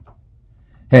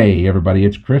Hey everybody,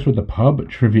 it's Chris with the Pub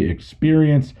Trivia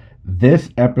Experience.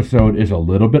 This episode is a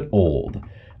little bit old.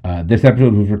 This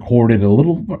episode was recorded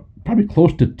probably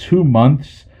close to 2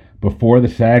 months before the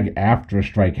SAG-AFTRA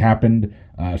strike happened.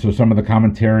 So some of the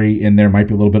commentary in there might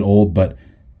be a little bit old, but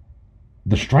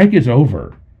the strike is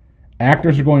over.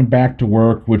 Actors are going back to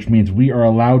work, which means we are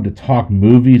allowed to talk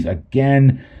movies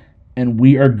again, and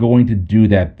we are going to do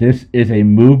that. This is a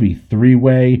movie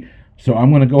three-way. So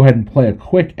I'm going to go ahead and play a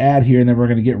quick ad here, and then we're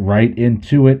going to get right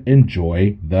into it.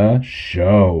 Enjoy the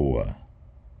show.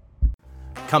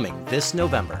 Coming this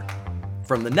November.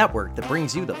 From the network that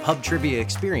brings you the Pub Trivia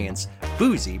Experience,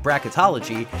 Boozy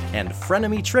Bracketology, and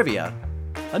Frenemy Trivia,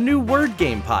 a new word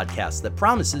game podcast that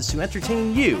promises to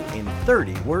entertain you in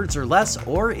 30 words or less,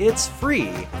 or it's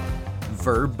free.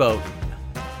 Verboten.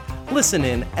 Listen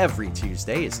in every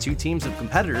Tuesday as two teams of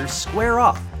competitors square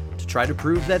off to try to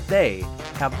prove that they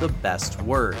have the best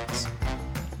words.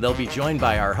 They'll be joined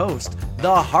by our host,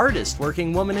 the hardest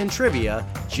working woman in trivia,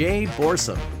 Jay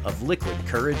Borsum of Liquid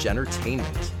Courage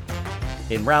Entertainment.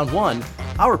 In round one,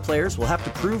 our players will have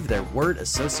to prove their word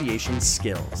association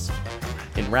skills.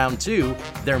 In round two,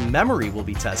 their memory will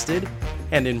be tested.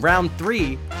 And in round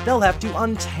three, they'll have to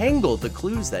untangle the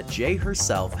clues that Jay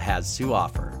herself has to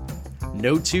offer.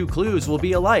 No two clues will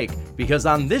be alike, because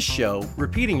on this show,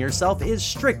 repeating yourself is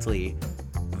strictly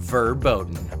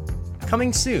verboten.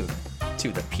 Coming soon to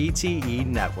the PTE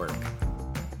network.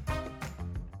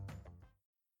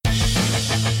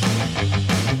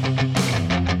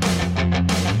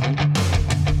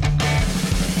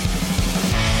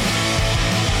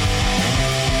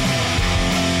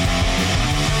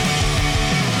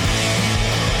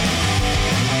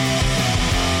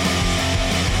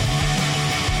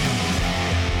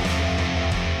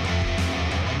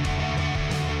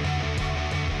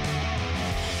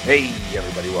 Hey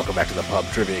everybody, welcome back to the Pub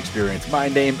Trivia Experience. My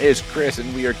name is Chris,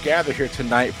 and we are gathered here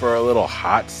tonight for a little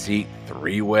hot seat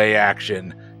three-way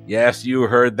action. Yes, you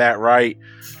heard that right.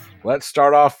 Let's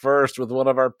start off first with one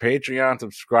of our Patreon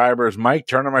subscribers, Mike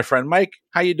Turner, my friend. Mike,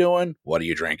 how you doing? What are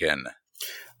you drinking?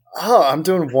 Oh, I'm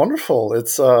doing wonderful.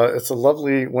 It's a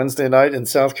lovely Wednesday night in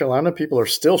South Carolina. People are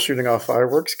still shooting off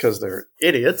fireworks because they're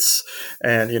idiots.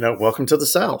 And, welcome to the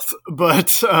South.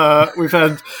 But we've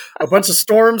had a bunch of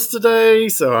storms today,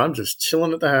 so I'm just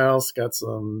chilling at the house. Got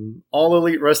some All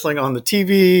Elite Wrestling on the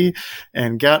TV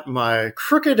and got my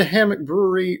Crooked Hammock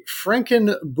Brewery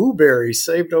Franken Blueberry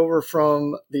saved over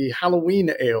from the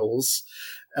Halloween ales.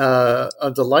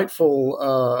 A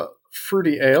delightful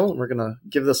fruity ale. We're going to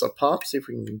give this a pop, see if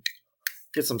we can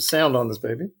get some sound on this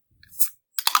baby.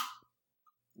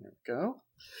 There we go.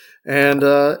 And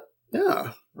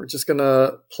we're just going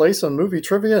to play some movie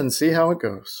trivia and see how it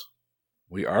goes.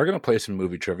 We are going to play some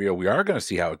movie trivia. We are going to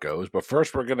see how it goes. But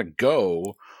first, we're going to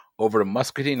go over to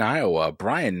Muscatine, Iowa.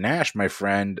 Brian Nash, my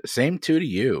friend, same to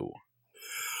you.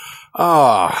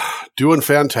 Doing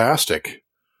fantastic.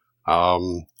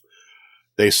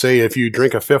 They say if you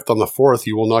drink a fifth on the fourth,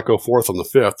 you will not go fourth on the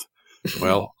fifth.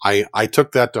 Well, I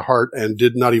took that to heart and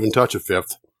did not even touch a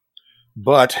fifth.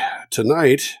 But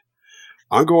tonight,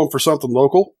 I'm going for something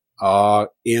local.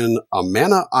 In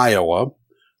Amana, Iowa,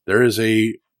 there is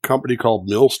a company called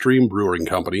Millstream Brewing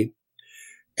Company.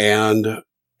 And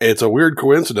it's a weird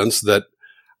coincidence that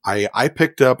I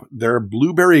picked up their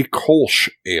Blueberry Kolsch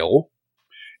Ale.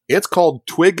 It's called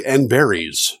Twig and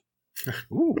Berries.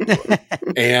 Ooh.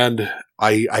 And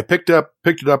I picked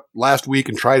it up last week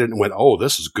and tried it and went, oh,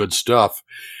 this is good stuff.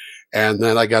 And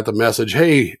then I got the message,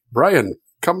 hey, Brian,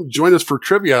 come join us for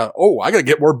trivia. Oh, I got to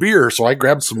get more beer. So I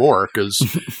grabbed some more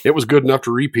because it was good enough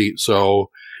to repeat. So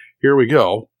here we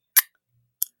go.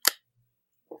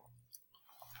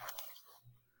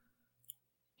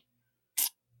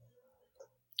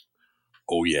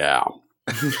 Oh, yeah.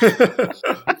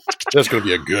 That's going to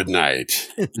be a good night.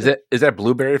 Is that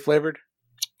blueberry flavored?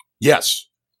 Yes.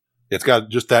 It's got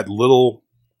just that little,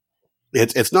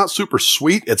 it's not super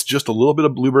sweet. It's just a little bit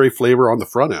of blueberry flavor on the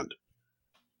front end.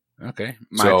 Okay.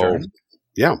 My turn.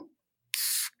 Yeah.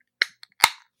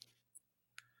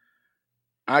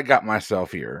 I got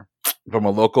myself here from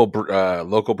a local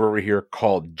brewery here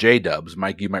called J-Dubs.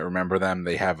 Mike, you might remember them.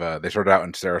 They started out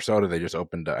in Sarasota. They just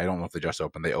opened, I don't know if they just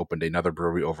opened, they opened another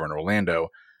brewery over in Orlando.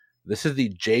 This is the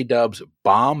J-Dubs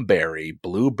Bombberry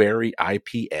Blueberry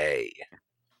IPA.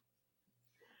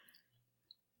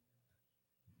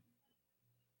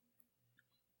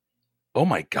 Oh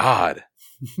my God.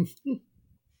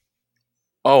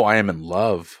 Oh, I am in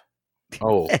love.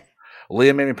 Oh,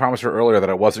 Leah made me promise her earlier that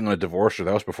I wasn't going to divorce her.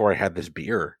 That was before I had this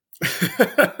beer.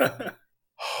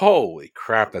 Holy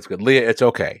crap, that's good. Leah, it's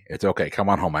okay. It's okay. Come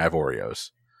on home. I have Oreos.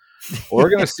 Well, we're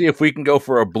going to see if we can go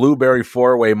for a blueberry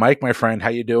four-way. Mike, my friend, how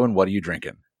you doing? What are you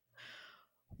drinking?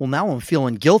 Well, now I'm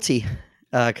feeling guilty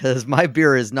because my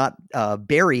beer is not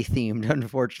berry themed,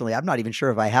 unfortunately. I'm not even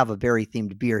sure if I have a berry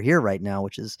themed beer here right now,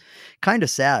 which is kind of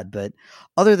sad. But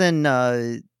other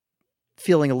than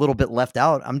feeling a little bit left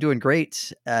out, I'm doing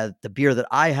great. The beer that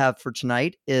I have for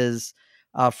tonight is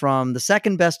from the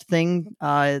second best thing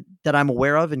that I'm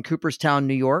aware of in Cooperstown,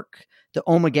 New York, the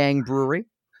Omegang Brewery.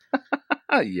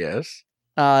 Yes.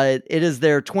 It is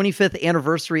their 25th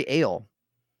anniversary ale.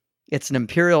 It's an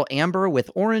imperial amber with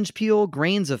orange peel,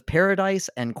 grains of paradise,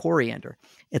 and coriander.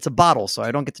 It's a bottle, so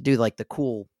I don't get to do like the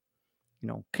cool,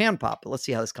 can pop. But let's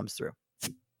see how this comes through.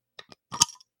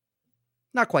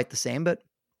 Not quite the same, but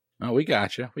oh, we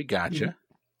got you.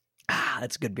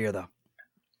 That's good beer though.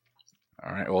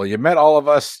 All right. Well, you met all of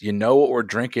us. You know what we're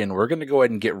drinking. We're going to go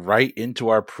ahead and get right into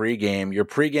our pregame. Your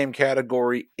pregame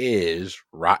category is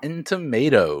Rotten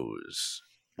Tomatoes.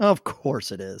 Of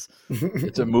course it is.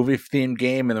 It's a movie-themed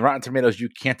game, and the Rotten Tomatoes you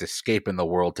can't escape in the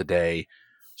world today.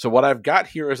 So what I've got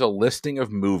here is a listing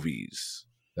of movies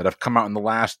that have come out in the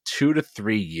last 2 to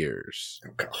 3 years.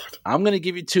 Oh, God. I'm going to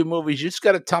give you 2 movies. You just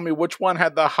got to tell me which one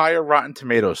had the higher Rotten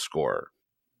Tomatoes score.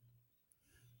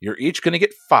 You're each going to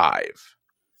get 5.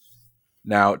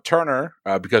 Now, Turner,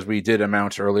 because we did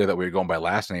announce earlier that we were going by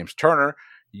last names, Turner,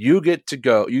 you get to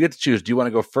go. You get to choose. Do you want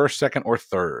to go first, second, or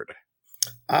third?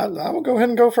 I will go ahead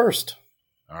and go first.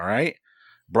 All right.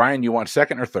 Brian, you want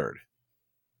second or third?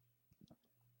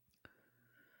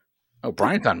 Oh,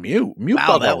 Brian's on mute. Mute Wow,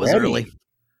 bug that was already. early.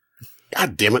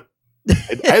 God damn it.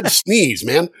 I had to sneeze,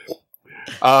 man.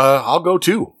 I'll go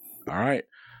 2. All right.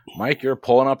 Mike, you're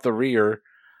pulling up the rear.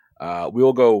 We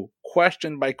will go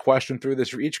question by question through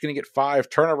this. You're each going to get 5.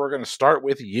 Turner, we're going to start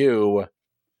with you.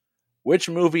 Which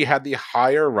movie had the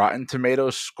higher Rotten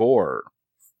Tomatoes score?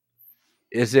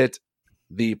 Is it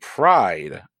The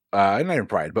Pride, not even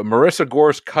Pride, but Marissa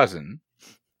Gore's Cousin,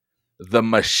 The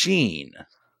Machine,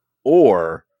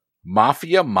 or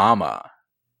Mafia Mama?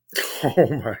 Oh,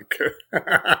 my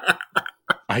God.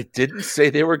 I didn't say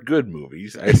they were good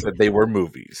movies. I said they were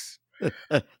movies.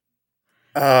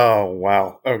 Oh,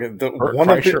 wow. Okay. Bert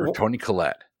Kreischer or Toni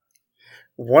Collette?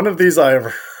 One of these I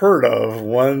have heard of.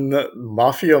 One,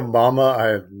 Mafia Mama, I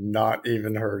have not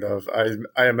even heard of.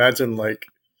 I imagine like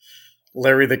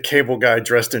Larry the Cable Guy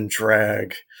dressed in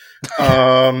drag.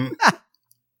 I'm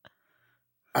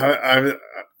gonna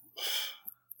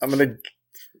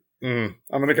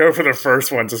go for the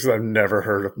first one just because I've never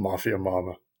heard of Mafia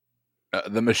Mama.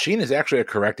 The Machine is actually a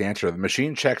correct answer. The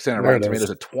Machine checks in at There Rotten it is.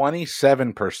 Tomatoes at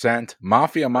 27%.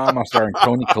 Mafia Mama starring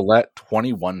Toni Collette,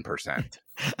 21%.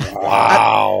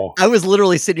 Wow. I was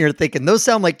literally sitting here thinking those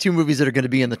sound like 2 movies that are going to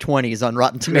be in the 20s on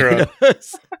Rotten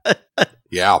Tomatoes.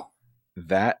 Yeah.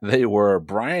 That they were.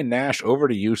 Brian Nash, over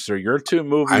to you, sir. Your 2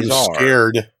 movies I'm are.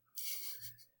 scared.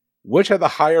 Which had the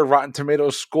higher Rotten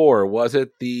Tomatoes score? Was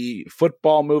it the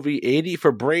football movie 80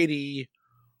 for Brady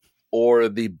or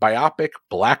the biopic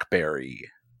Blackberry?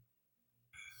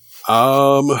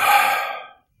 I'm going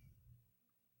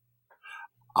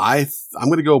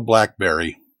to go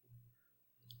Blackberry.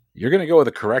 You're going to go with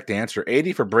the correct answer.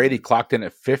 80 for Brady clocked in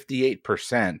at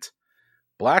 58%.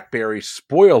 Blackberry,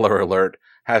 spoiler alert,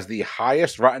 has the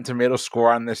highest Rotten Tomatoes score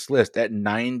on this list at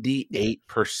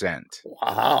 98%.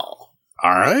 Wow.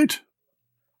 All right.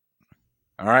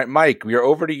 All right, Mike, we are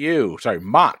over to you. Sorry,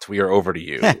 Mott, we are over to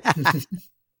you.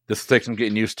 This takes some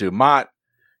getting used to. Mott,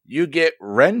 you get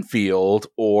Renfield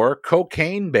or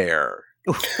Cocaine Bear.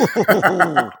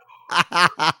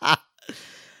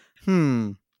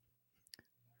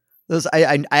 Those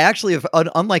I actually have,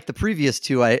 unlike the previous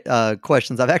 2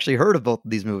 questions, I've actually heard of both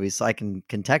of these movies, so I can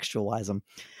contextualize them.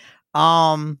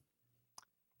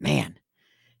 Man,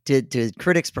 did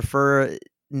critics prefer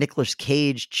Nicolas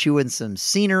Cage chewing some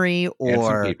scenery or And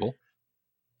some people?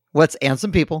 and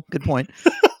some people? Good point.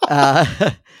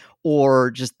 Or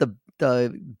just the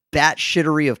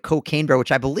batshittery of Cocaine Bear,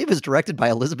 which I believe is directed by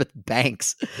Elizabeth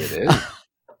Banks. It is.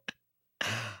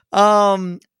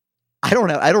 I don't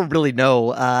know. I don't really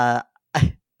know.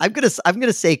 I'm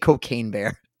gonna say Cocaine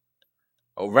Bear.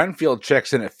 Oh, Renfield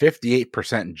checks in at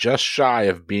 58%, just shy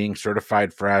of being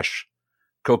certified fresh.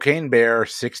 Cocaine Bear,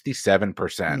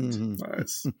 67%.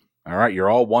 Nice. All right, you're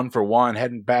all 1 for 1.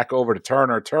 Heading back over to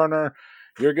Turner. Turner,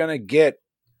 you're going to get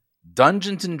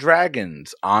Dungeons and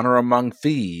Dragons, Honor Among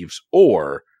Thieves,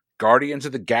 or Guardians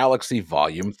of the Galaxy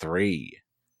Volume 3.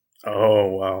 Oh,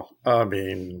 wow. I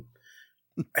mean,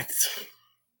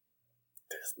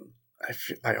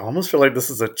 I almost feel like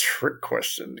this is a trick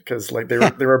question because like they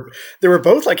were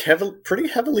both like pretty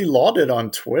heavily lauded on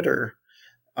Twitter.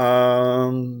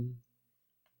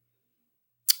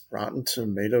 Rotten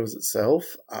Tomatoes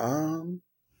itself. You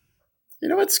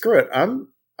know what? Screw it. I'm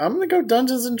gonna go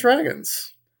Dungeons and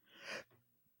Dragons.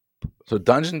 So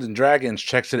Dungeons and Dragons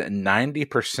checks it at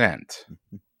 90%.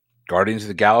 Guardians of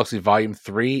the Galaxy Volume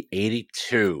 3,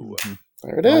 82.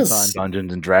 There it is.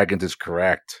 Dungeons and Dragons is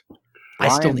correct.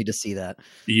 Brian, I still need to see that.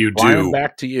 You Brian, do.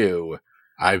 Back to you.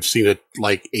 I've seen it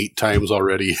like 8 times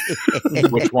already.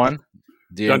 Which one?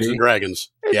 D&D? Dungeons and Dragons.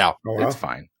 Yeah. Oh, wow. It's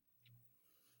fine.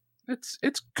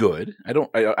 It's good. I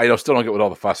still don't get what all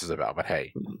the fuss is about, but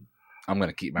hey, I'm going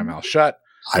to keep my mouth shut.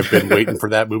 I've been waiting for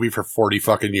that movie for 40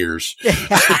 fucking years.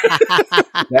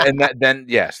 Then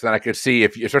I could see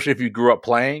especially if you grew up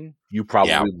playing, you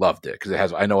probably loved it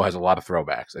because I know it has a lot of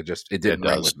throwbacks. It didn't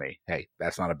ring with me. Hey,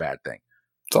 that's not a bad thing.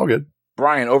 It's all good.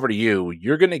 Brian, over to you.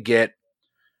 You're going to get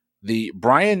the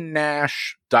Brian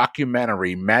Nash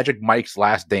documentary, Magic Mike's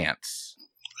Last Dance.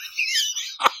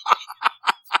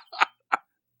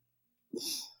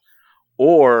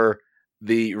 Or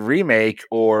the remake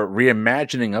or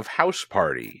reimagining of House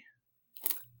Party,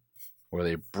 where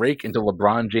they break into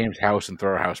LeBron James' house and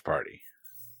throw a house party.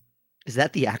 Is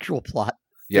that the actual plot?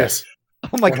 Yes.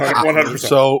 Oh my God. 100%.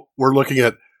 So we're looking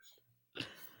at,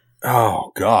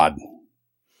 oh God.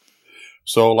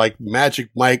 So like Magic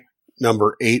Mike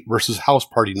number 8 versus House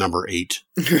Party number 8,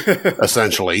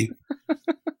 essentially.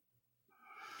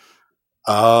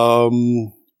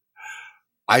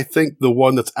 I think the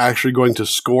one that's actually going to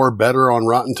score better on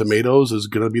Rotten Tomatoes is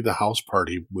going to be the House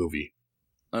Party movie.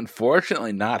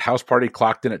 Unfortunately not. House Party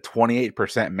clocked in at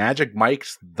 28%. Magic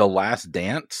Mike's The Last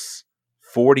Dance,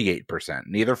 48%.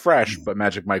 Neither fresh, but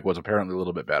Magic Mike was apparently a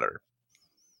little bit better.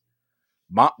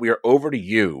 Mott, we are over to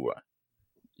you.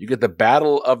 You get the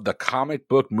battle of the comic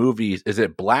book movies. Is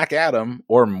it Black Adam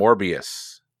or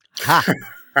Morbius?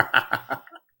 Ha.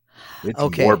 It's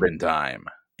Okay. Morbin time.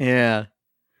 Yeah.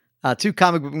 2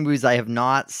 comic book movies I have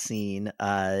not seen,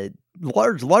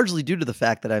 largely due to the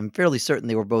fact that I'm fairly certain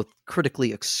they were both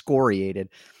critically excoriated.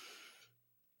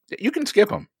 You can skip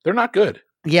them. They're not good.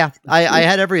 Yeah, I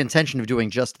had every intention of doing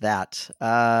just that.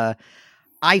 I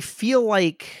feel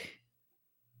like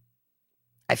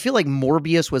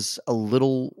Morbius was a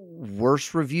little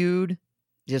worse reviewed.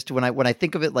 Just when I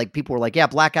think of it, like people were like, "Yeah,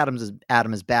 Black Adam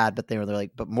is bad," but they're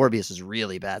like, "But Morbius is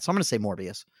really bad." So I'm going to say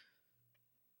Morbius.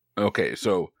 Okay,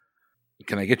 so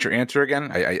can I get your answer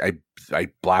again? I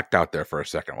blacked out there for a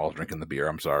second while I was drinking the beer.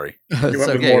 I'm sorry. You went with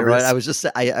okay, right?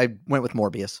 Morbius? I went with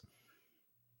Morbius.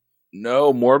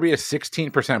 No, Morbius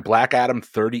 16%, Black Adam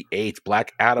 38.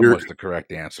 Black Adam was the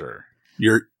correct answer.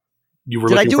 You were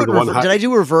Did I looking do for it? the one Did I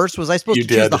do reverse? Was I supposed You to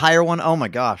choose did. the higher one? Oh my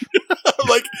gosh!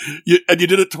 like you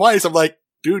did it twice. I'm like,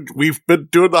 dude, we've been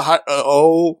doing the high.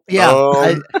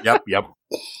 Yep.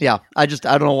 Yeah, I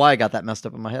don't know why I got that messed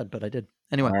up in my head, but I did.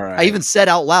 Anyway, All right. I even said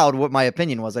out loud what my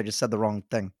opinion was. I just said the wrong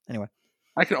thing. Anyway.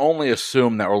 I can only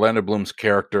assume that Orlando Bloom's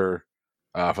character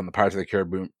from the Pirates of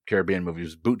the Caribbean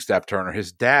movies, Bootstrap Turner,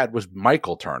 his dad was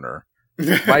Michael Turner.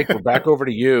 Mike, we're back over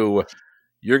to you.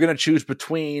 You're going to choose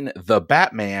between The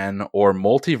Batman or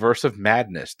Multiverse of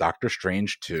Madness, Doctor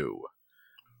Strange 2.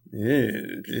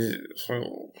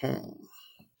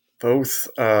 Both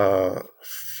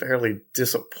fairly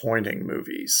disappointing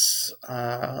movies.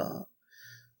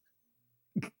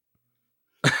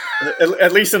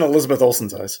 At least in Elizabeth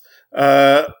Olsen's eyes.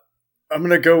 I'm going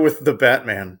to go with The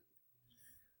Batman.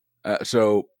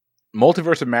 So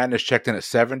Multiverse of Madness checked in at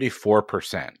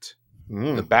 74%.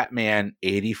 The Batman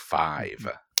 85.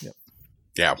 Yep.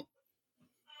 Yeah.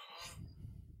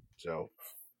 So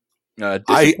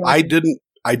I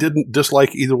didn't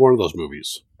dislike either one of those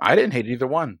movies. I didn't hate either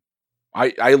one. I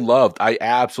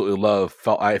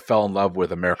fell in love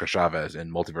with America Chavez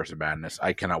in Multiverse of Madness.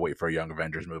 I cannot wait for a Young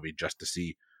Avengers movie just to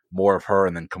see more of her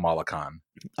and then Kamala Khan.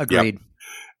 Agreed. Yep.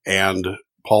 And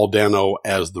Paul Dano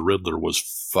as the Riddler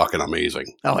was fucking amazing.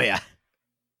 Oh yeah.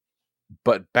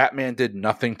 But Batman did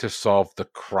nothing to solve the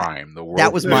crime. The world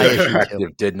That was my issue,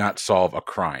 detective did not solve a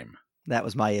crime. That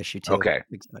was my issue too. Okay.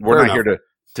 Exactly. We're Fair not enough. here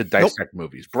to dissect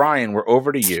movies. Brian, we're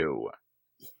over to you.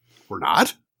 We're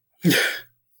not?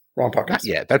 Wrong podcast. Not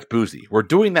yet. That's Boozy. We're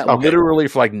doing that Okay. literally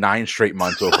for like 9 straight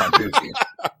months over on Boozy.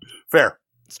 Fair.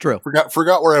 It's true.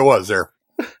 Forgot where I was there.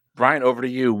 Brian, over to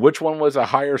you. Which one was a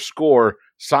higher score,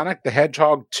 Sonic the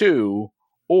Hedgehog 2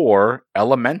 or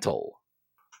Elemental?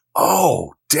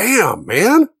 Oh, damn,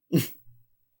 man.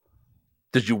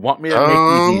 Did you want me to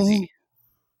make these easy?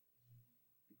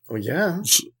 Oh, yeah.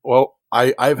 Well,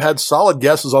 I've had solid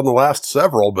guesses on the last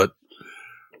several, but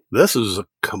this is a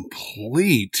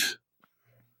complete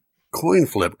coin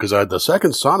flip because the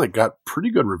second Sonic got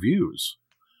pretty good reviews.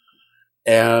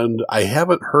 And I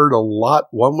haven't heard a lot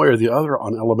one way or the other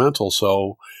on Elemental,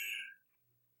 so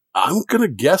I'm going to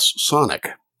guess Sonic.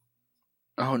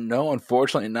 Oh, no,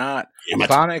 unfortunately not. Damn it.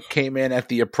 Sonic came in at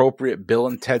the appropriate Bill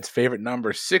and Ted's favorite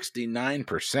number,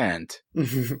 69%.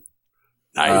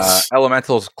 Nice.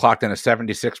 Elemental's clocked in at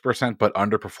 76%, but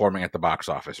underperforming at the box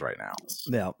office right now.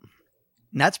 Yeah.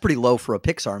 And that's pretty low for a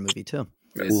Pixar movie, too.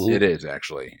 It is,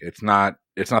 actually. It's not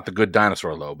the Good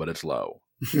Dinosaur low, but it's low.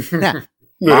 Yeah.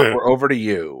 Mark, we're over to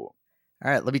you. All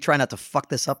right, let me try not to fuck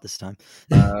this up this time.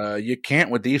 You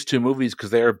can't with these two movies because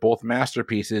they are both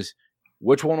masterpieces.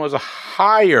 Which one was a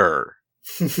higher?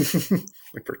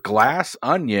 Glass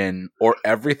Onion or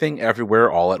Everything Everywhere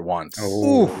All at Once?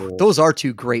 Ooh, those are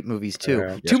two great movies, too.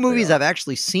 Yeah. Two Yes, movies they are. I've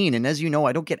actually seen, and as you know,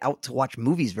 I don't get out to watch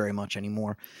movies very much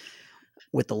anymore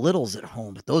with the littles at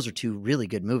home, but those are two really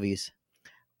good movies.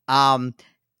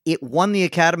 It won the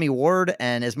Academy Award,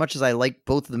 and as much as I like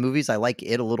both of the movies, I like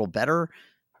it a little better.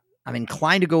 I'm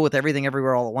inclined to go with Everything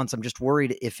Everywhere All at Once. I'm just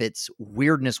worried if its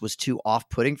weirdness was too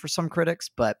off-putting for some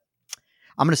critics, but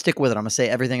I'm going to stick with it. I'm going to say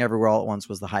Everything Everywhere All at Once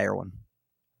was the higher one.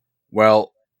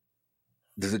 Well,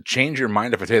 does it change your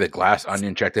mind if I tell you that Glass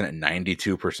Onion checked in at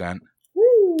 92%?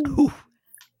 Ooh.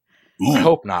 I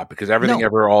hope not, because Everything No.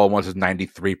 Everywhere All at Once is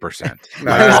 93%.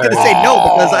 I was going to say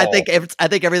no, because I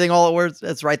think Everything All at Once,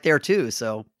 that's right there too.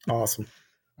 So Awesome.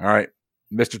 All right,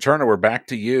 Mr. Turner, we're back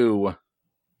to you.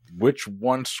 Which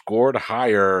one scored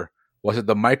higher? Was it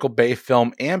the Michael Bay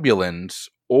film Ambulance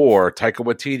or Taika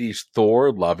Waititi's Thor: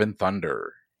 Love and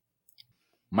Thunder?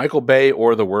 Michael Bay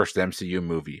or the worst MCU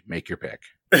movie? Make your pick.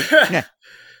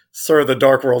 Sir, the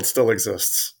Dark World still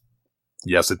exists.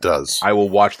 Yes, it does. I will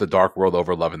watch The Dark World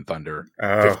over Love and Thunder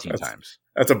 15 times.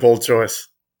 That's a bold choice.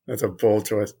 We're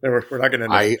not going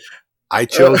to. I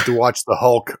chose to watch the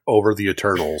Hulk over the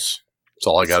Eternals. That's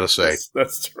all I got to say.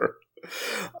 That's true.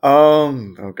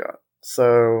 Oh god.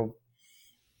 So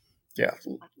yeah,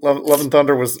 Love and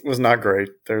Thunder was not great.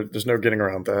 There's no getting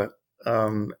around that.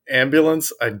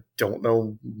 Ambulance, I don't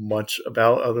know much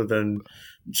about other than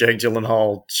Jake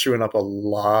Gyllenhaal chewing up a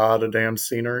lot of damn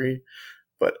scenery,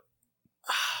 but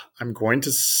I'm going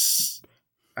to say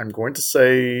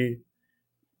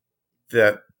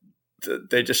that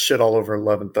they just shit all over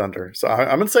Love and Thunder. So I'm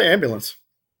going to say Ambulance.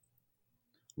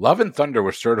 Love and Thunder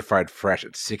was certified fresh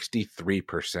at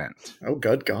 63%. Oh,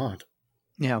 good God.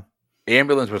 yeah.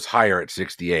 Ambulance was higher at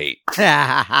 68.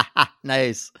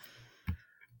 Nice.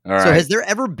 All right. So has there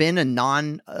ever been a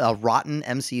non-rotten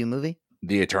MCU movie?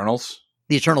 The Eternals?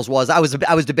 The Eternals was. I was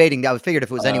debating. I figured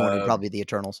if it was anyone, it would probably be the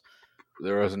Eternals.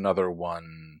 There was another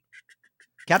one.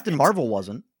 Captain Marvel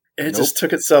wasn't. It just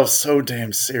took itself so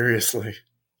damn seriously.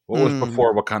 What was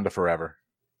before Wakanda Forever?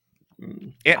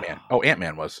 Ant-Man. Oh,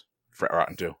 Ant-Man was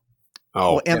rotten too.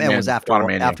 Oh, Ant-Man was after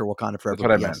Quantumania. Wakanda Forever. That's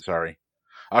what I yes. meant. Sorry.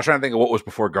 I was trying to think of what was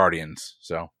before Guardians.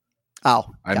 So Oh,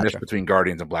 I gotcha. missed between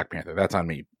Guardians and Black Panther. That's on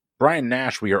me. Brian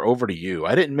Nash, we are over to you.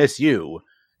 I didn't miss you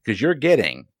because you're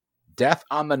getting Death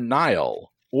on the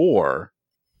Nile or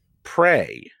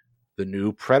Prey, the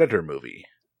new Predator movie.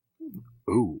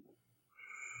 Ooh.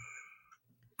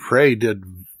 Prey did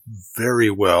very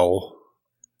well.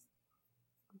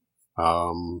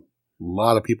 A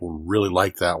lot of people really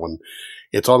like that one.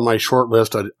 It's on my short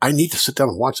list. I need to sit down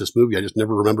and watch this movie. I just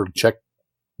never remember to check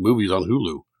movies on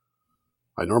Hulu.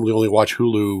 I normally only watch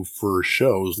Hulu for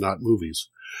shows, not movies.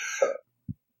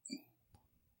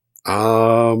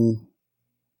 The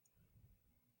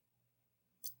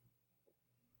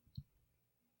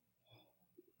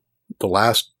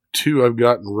last two I've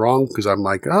gotten wrong because I'm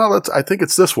like, I think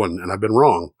it's this one, and I've been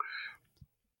wrong.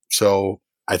 So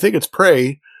I think it's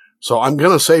Prey. So I'm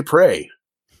gonna say Prey.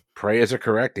 Prey is a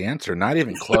correct answer. Not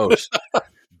even close.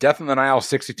 Death on the Nile,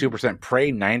 62%.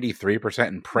 Prey, 93%.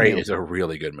 And Prey is a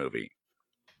really good movie.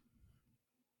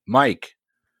 Mike,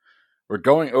 we're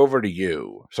going over to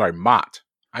you. Sorry, Mott.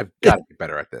 I've got to get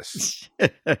better at this.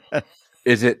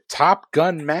 Is it Top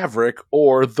Gun Maverick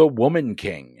or The Woman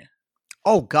King?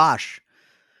 Oh, gosh.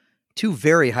 Two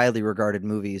very highly regarded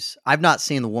movies. I've not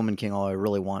seen The Woman King, although I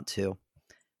really want to.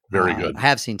 Very good. I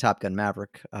have seen Top Gun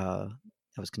Maverick. I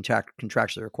was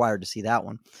contractually required to see that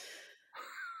one.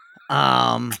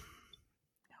 Man,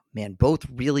 both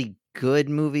really good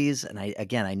movies, and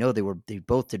I know they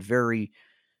both did very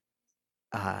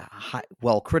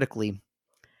well critically.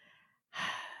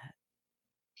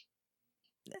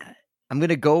 I'm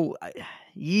gonna go.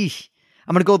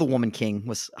 I'm gonna go. The Woman King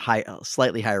was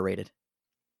slightly higher rated.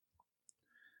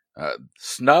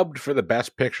 Snubbed for the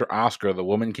Best Picture Oscar, The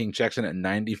Woman King checks in at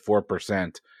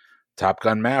 94%. Top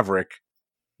Gun Maverick,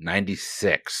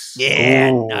 96.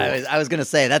 Yeah, I was gonna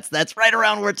say that's right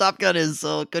around where Top Gun is,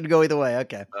 so it could go either way.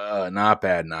 Okay, not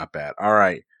bad, not bad. All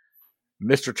right,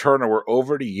 Mr. Turner, we're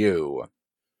over to you.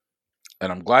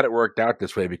 And I'm glad it worked out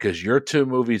this way because your two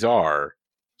movies are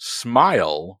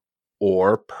Smile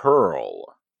or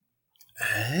Pearl.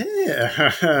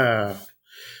 Yeah.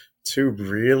 Two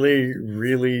really,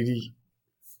 really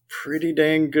pretty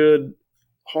dang good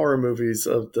horror movies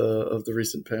of the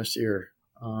recent past year.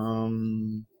 I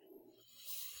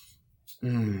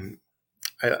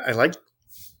like,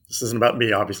 this isn't about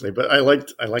me obviously, but I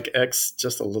like X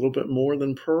just a little bit more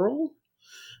than Pearl.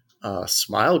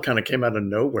 Smile kind of came out of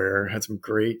nowhere, had some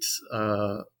great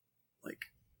like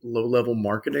low level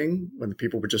marketing when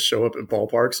people would just show up at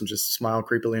ballparks and just smile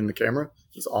creepily in the camera.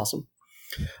 It was awesome.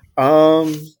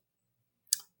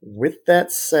 With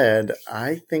that said,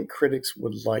 I think critics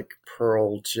would like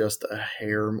Pearl just a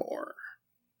hair more.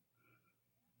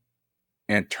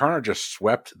 And Turner just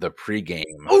swept the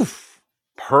pregame. Oof.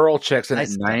 Pearl checks in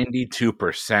Nice at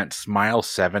 92%, Smile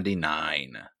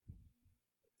 79.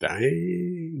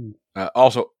 Dang.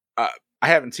 Also, I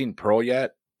haven't seen Pearl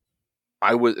yet.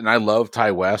 I love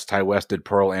Ty West. Ty West did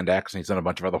Pearl and X, and he's done a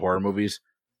bunch of other horror movies.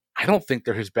 I don't think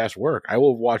they're his best work. I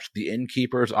will watch The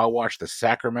Innkeepers. I'll watch The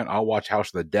Sacrament. I'll watch House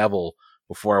of the Devil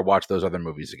before I watch those other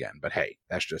movies again. But hey,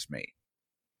 that's just me.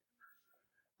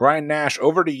 Brian Nash,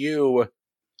 over to you.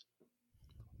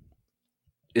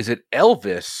 Is it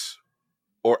Elvis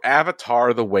or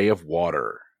Avatar: The Way of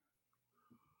Water?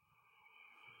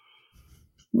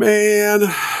 Man.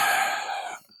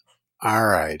 All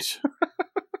right.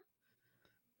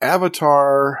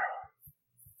 Avatar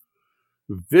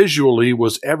visually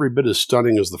was every bit as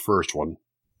stunning as the first one.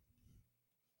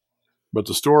 But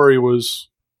the story was...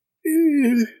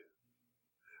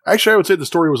 Actually, I would say the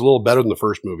story was a little better than the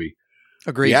first movie.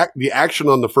 Agreed. The action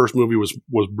on the first movie was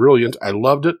brilliant. I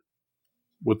loved it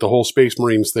with the whole Space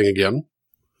Marines thing again.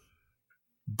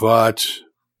 But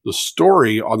the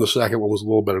story on the second one was a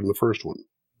little better than the first one.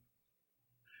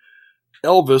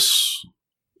 Elvis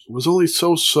was only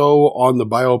so on the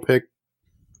biopic.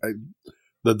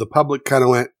 The public kind of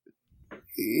went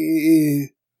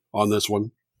on this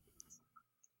one.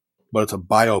 But it's a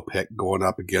biopic going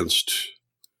up against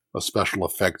a special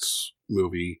effects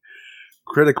movie.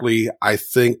 Critically, I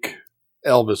think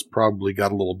Elvis probably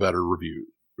got a little better review,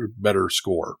 or better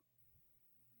score.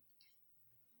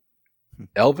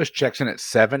 Elvis checks in at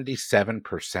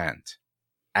 77%.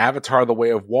 Avatar: The Way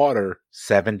of Water,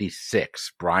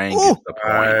 76. Brian gets the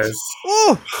point.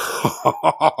 Ooh.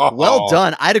 Well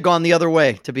done. I'd have gone the other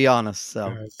way, to be honest.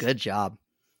 So good job.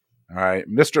 All right,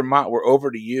 Mr. Mott, we're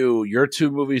over to you. Your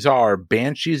two movies are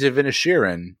Banshees of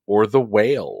Inisherin or The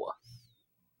Whale.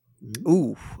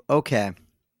 Ooh, okay.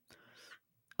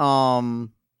 Both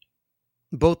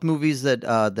movies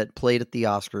that played at the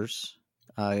Oscars,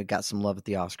 got some love at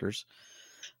the Oscars.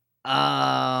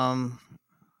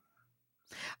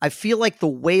 I feel like The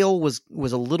Whale was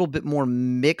a little bit more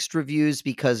mixed reviews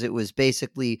because it was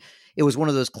one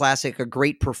of those classic, a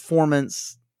great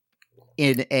performance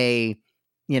in a,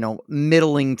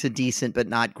 middling to decent but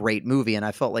not great movie, and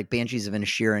I felt like Banshees of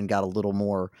Inisherin got a little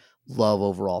more love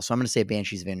overall. So I'm going to say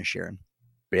Banshees of Inisherin.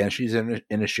 Banshees of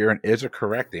Inisherin is a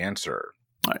correct answer.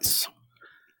 Nice.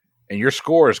 And your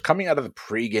scores coming out of the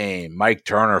pregame: Mike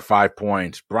Turner 5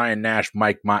 points, Brian Nash,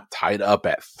 Mike Mott tied up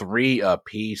at 3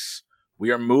 apiece.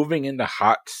 We are moving into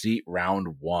hot seat round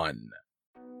 1.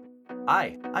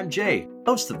 Hi, I'm Jay,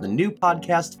 host of the new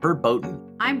podcast Verboten.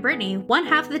 I'm Brittany, one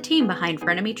half of the team behind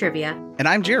Frenemy Trivia. And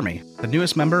I'm Jeremy, the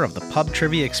newest member of the Pub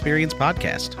Trivia Experience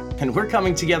podcast. And we're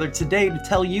coming together today to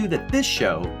tell you that this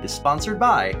show is sponsored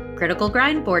by Critical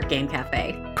Grind Board Game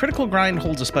Cafe. Critical Grind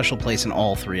holds a special place in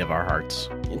all 3 of our hearts.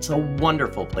 It's a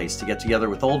wonderful place to get together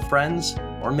with old friends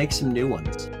or make some new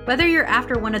ones. Whether you're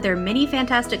after one of their mini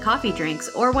fantastic coffee drinks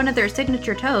or one of their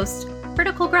signature toasts,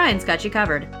 Critical Grind's got you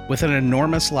covered. With an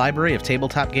enormous library of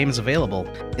tabletop games available,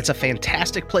 it's a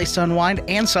fantastic place to unwind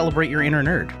and celebrate your inner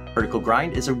nerd. Critical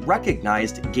Grind is a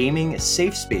recognized gaming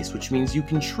safe space, which means you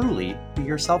can truly be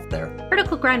yourself there.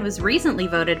 Critical Grind was recently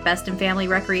voted Best in Family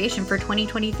Recreation for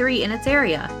 2023 in its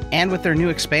area. And with their new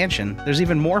expansion, there's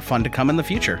even more fun to come in the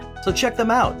future. So check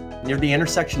them out near the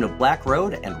intersection of Black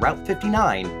Road and Route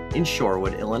 59 in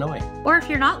Shorewood, Illinois. Or if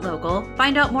you're not local,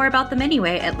 find out more about them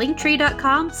anyway at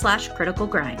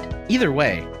linktree.com/criticalgrind. Either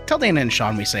way, tell Dana and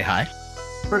Sean we say hi.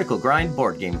 Critical Grind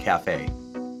Board Game Cafe.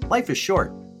 Life is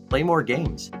short. Play more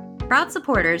games. Proud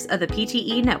supporters of the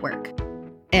PTE network.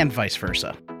 And vice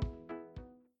versa.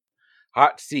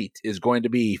 Hot seat is going to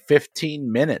be 15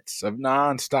 minutes of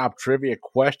non-stop trivia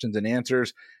questions and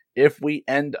answers. If we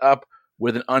end up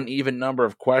with an uneven number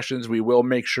of questions, we will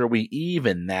make sure we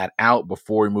even that out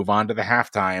before we move on to the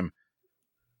halftime.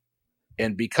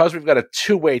 And because we've got a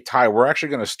two-way tie, we're actually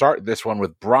going to start this one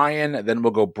with Brian, then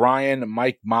we'll go Brian,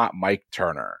 Mike Mott, Mike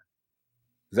Turner.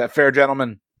 Is that fair,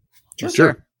 gentlemen?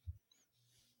 Sure.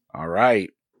 All right.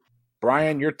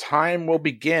 Brian, your time will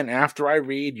begin after I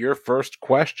read your first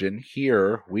question.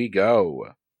 Here we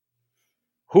go.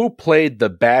 Who played the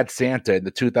bad Santa in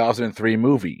the 2003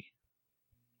 movie?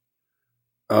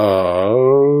 Billy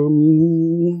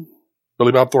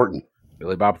Bob Thornton.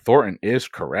 Billy Bob Thornton is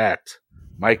correct.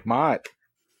 Mike Mott.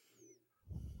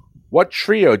 What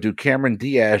trio do Cameron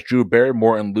Diaz, Drew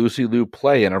Barrymore, and Lucy Liu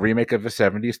play in a remake of a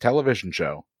 70s television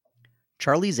show?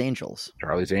 Charlie's Angels.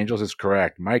 Charlie's Angels is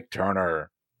correct. Mike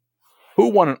Turner. Who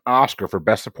won an Oscar for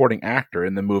Best Supporting Actor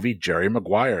in the movie Jerry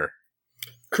Maguire?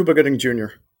 Cuba Gooding Jr.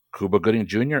 Cuba Gooding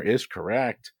Jr. is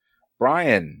correct.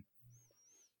 Brian.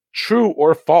 True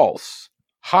or false?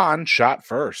 Han shot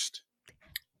first.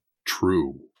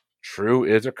 True. True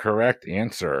is a correct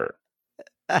answer.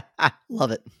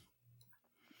 Love it.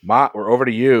 Mott, we're over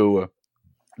to you.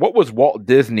 What was Walt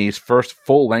Disney's first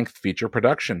full-length feature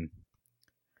production?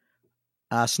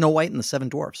 Snow White and the Seven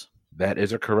Dwarfs. That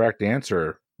is a correct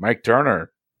answer. Mike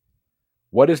Turner.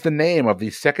 What is the name of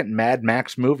the second Mad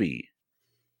Max movie?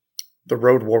 The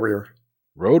Road Warrior.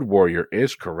 Road Warrior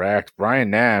is correct.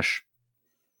 Brian Nash.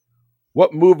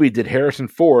 What movie did Harrison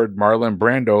Ford, Marlon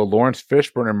Brando, Lawrence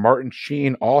Fishburne, and Martin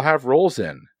Sheen all have roles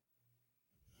in?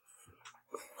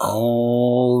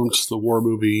 Oh, it's the war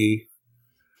movie.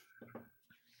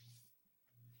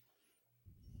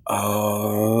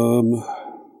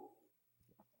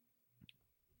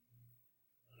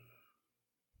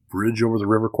 Bridge over the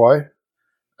River Kwai?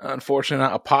 Unfortunately,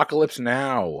 not. Apocalypse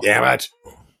Now. Damn it.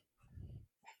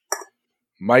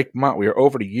 Mike Mott, we are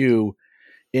over to you.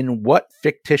 In what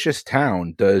fictitious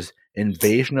town does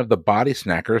Invasion of the Body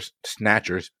Snatchers,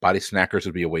 Body Snatchers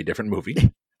would be a way different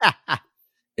movie.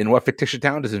 In what fictitious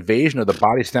town does Invasion of the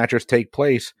Body Snatchers take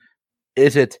place?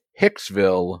 Is it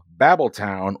Hicksville,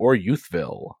 Babbletown, or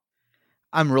Youthville?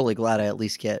 I'm really glad I at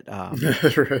least get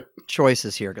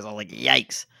choices here because I'm like,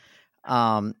 yikes.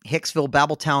 Hicksville,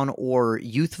 Babbletown, or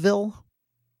Youthville?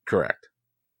 Correct.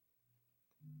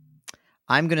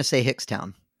 I'm going to say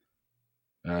Hickstown.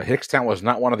 Hickstown was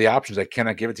not one of the options. I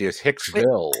cannot give it to you. It's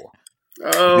Hicksville.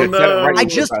 Oh, no.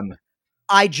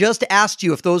 I just asked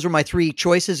you if those were my three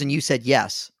choices, and you said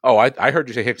yes. Oh, I heard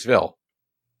you say Hicksville.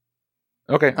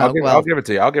 Okay, I'll give it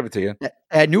to you. I'll give it to you.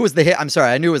 I knew it was the Hick. I'm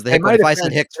sorry, I knew it was the Hick. If I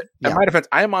said Hicks, in my defense,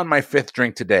 I am on my fifth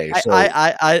drink today. So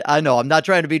I know. I'm not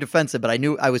trying to be defensive, but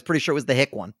I was pretty sure it was the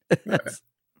Hick one.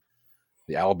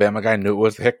 The Alabama guy knew it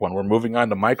was the Hick one. We're moving on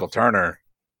to Michael Turner.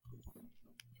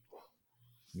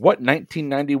 What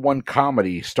 1991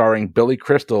 comedy starring Billy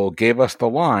Crystal gave us the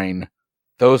line,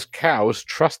 "Those cows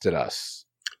trusted us"?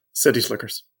 City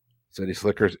Slickers. City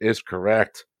Slickers is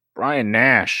correct. Brian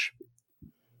Nash.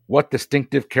 What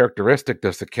distinctive characteristic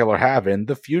does the killer have in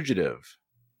The Fugitive?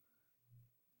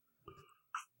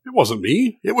 It wasn't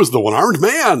me. It was the one-armed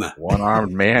man.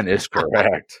 One-armed man is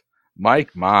correct.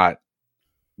 Mike Mott.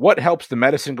 What helps the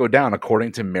medicine go down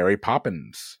according to Mary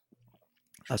Poppins?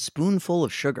 A spoonful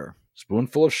of sugar.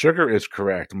 Spoonful of sugar is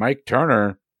correct. Mike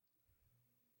Turner.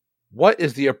 What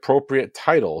is the appropriate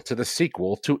title to the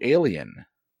sequel to Alien?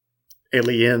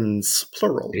 Aliens,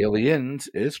 plural. Aliens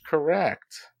is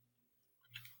correct.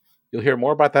 You'll hear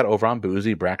more about that over on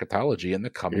Boozy Bracketology in the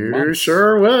coming months. You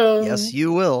sure will. Yes,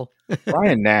 you will.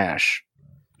 Brian Nash.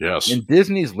 Yes. In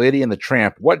Disney's Lady and the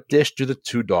Tramp, what dish do the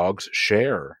two dogs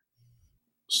share?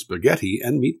 Spaghetti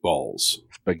and meatballs.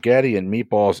 Spaghetti and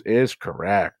meatballs is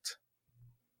correct.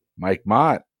 Mike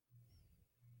Mott.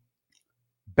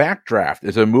 Backdraft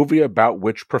is a movie about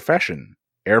which profession?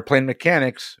 Airplane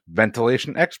mechanics,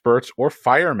 ventilation experts, or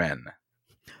firemen?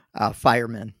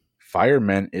 Firemen.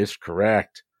 Firemen is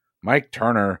correct. Mike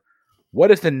Turner.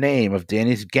 What is the name of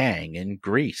Danny's gang in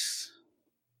Greece?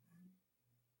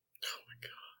 Oh my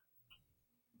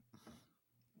god.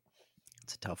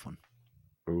 It's a tough one.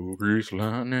 Oh, Grease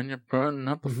line and you're putting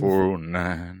up the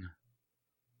 409.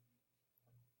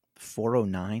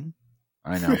 409?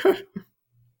 I know.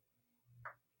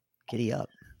 Giddy up.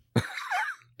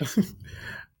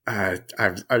 I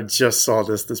just saw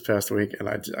this past week, and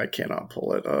I cannot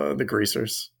pull it. The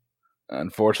Greasers.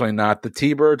 Unfortunately, not the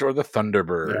T-Birds or the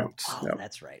Thunderbirds. Yeah. Oh, Yep.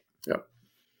 that's right. Yep.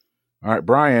 All right,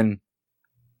 Brian.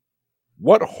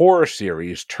 What horror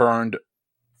series turned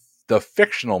the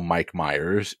fictional Mike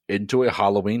Myers into a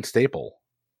Halloween staple?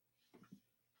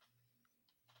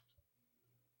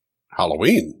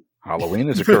 Halloween. Halloween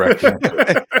is a correct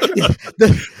answer. The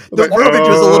verbiage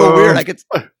was a little weird. I could.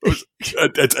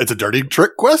 It's a dirty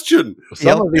trick question.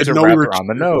 Some of these are No, rather on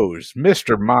the nose.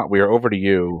 Mr. Mott, we are over to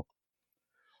you.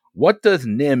 What does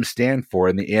NIM stand for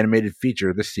in the animated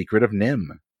feature The Secret of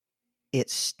NIM? It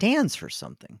stands for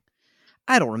something.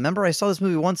 I don't remember. I saw this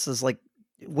movie once as like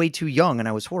way too young, and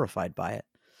I was horrified by it.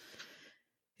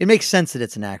 It makes sense that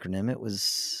it's an acronym. It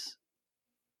was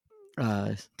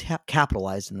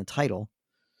capitalized in the title.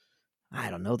 I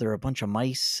don't know. There are a bunch of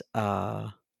mice.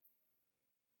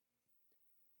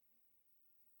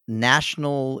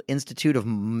 National Institute of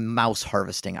Mouse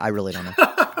Harvesting. I really don't know.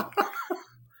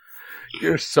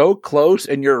 You're so close,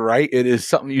 and you're right. It is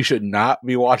something you should not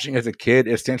be watching as a kid.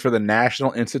 It stands for the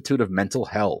National Institute of Mental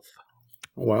Health.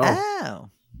 Wow. Oh.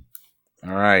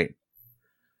 All right.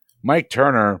 Mike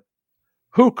Turner,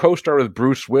 who co-starred with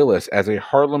Bruce Willis as a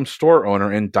Harlem store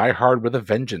owner in Die Hard with a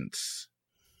Vengeance?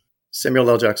 Samuel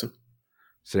L. Jackson.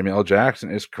 Samuel L. Jackson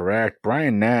is correct.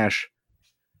 Brian Nash,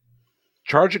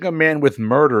 charging a man with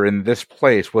murder in this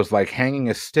place was like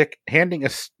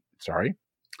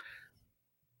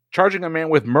Charging a man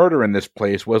with murder in this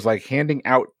place was like handing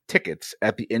out tickets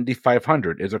at the Indy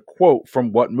 500 is a quote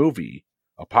from what movie?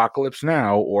 Apocalypse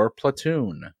Now or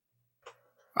Platoon?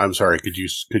 I'm sorry. Could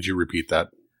you repeat that?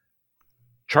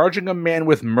 Charging a man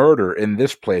with murder in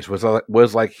this place was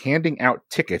like handing out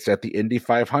tickets at the Indy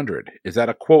 500. Is that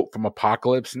a quote from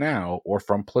Apocalypse Now or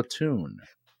from Platoon?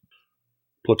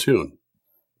 Platoon.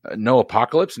 No,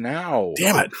 Apocalypse Now.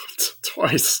 Damn it.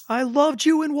 Twice. I loved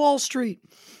you in Wall Street.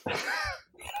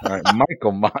 All right,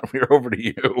 Michael Mott, we're over to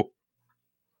you.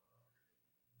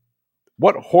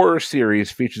 What horror series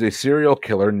features a serial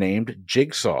killer named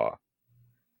Jigsaw?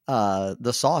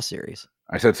 The Saw series.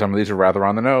 I said some of these are rather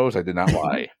on the nose. I did not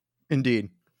lie. Indeed.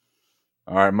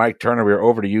 All right, Mike Turner, we are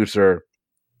over to you, sir.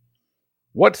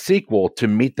 What sequel to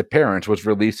Meet the Parents was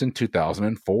released in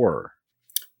 2004?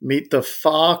 Meet the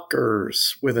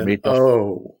Fockers with an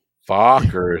O.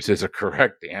 Fockers is a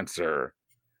correct answer.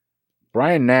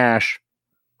 Brian Nash,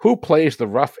 who plays the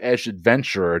rough-edged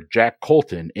adventurer Jack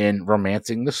Colton in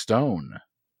Romancing the Stone?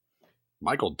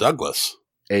 Michael Douglas.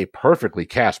 A perfectly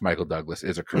cast Michael Douglas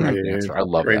is a correct answer. I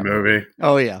love that movie.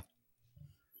 Oh, yeah.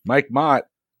 Mike Mott,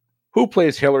 who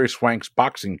plays Hilary Swank's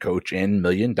boxing coach in $1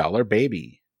 Million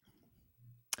Baby?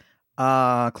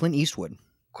 Clint Eastwood.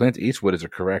 Clint Eastwood is a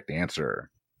correct answer.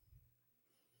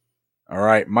 All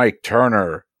right, Mike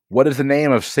Turner, what is the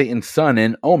name of Satan's son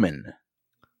in Omen?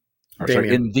 Or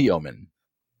sorry, in The Omen.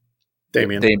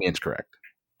 Damien. Damien's correct.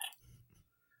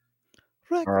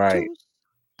 Rectus All right.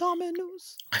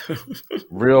 Dominus.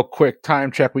 Real quick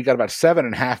time check. We got about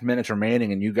 7.5 minutes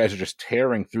remaining, and you guys are just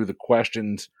tearing through the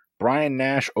questions. Brian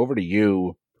Nash, over to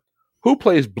you. Who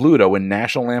plays Bluto in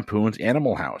National Lampoon's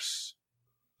Animal House?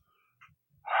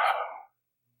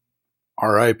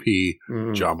 R.I.P.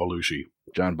 John Belushi.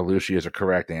 John Belushi is a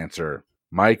correct answer.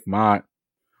 Mike Mott,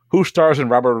 who stars in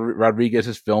Robert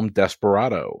Rodriguez's film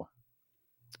Desperado?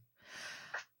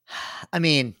 I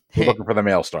mean, we're looking for the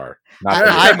male star.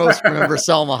 I most remember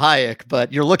Salma Hayek,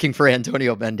 but you're looking for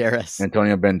Antonio Banderas.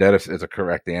 Antonio Banderas is a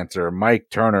correct answer. Mike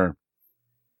Turner,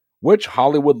 which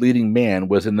Hollywood leading man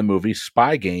was in the movies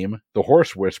Spy Game, The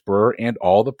Horse Whisperer, and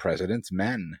All the President's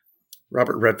Men?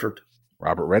 Robert Redford.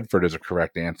 Robert Redford is a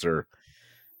correct answer.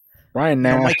 Brian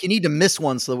Nash. Mike, you need to miss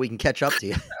one so that we can catch up to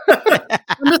you. I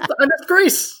missed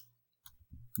Grace.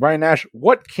 Brian Nash,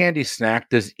 what candy snack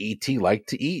does E.T. like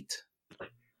to eat?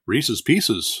 Reese's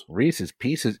Pieces. Reese's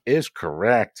Pieces is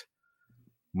correct.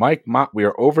 Mike Mott, we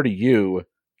are over to you.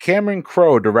 Cameron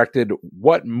Crowe directed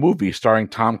what movie starring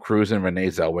Tom Cruise and Renee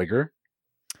Zellweger?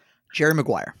 Jerry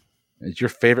Maguire. It's your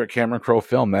favorite Cameron Crowe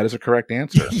film. That is a correct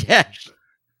answer. Yes.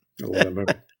 I love that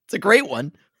movie. It's a great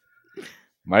one.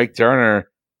 Mike Turner,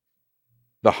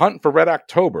 The Hunt for Red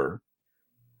October.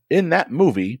 In that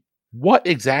movie, what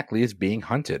exactly is being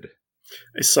hunted?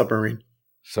 A submarine.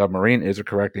 Submarine is a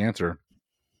correct answer.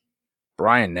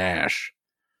 Brian Nash,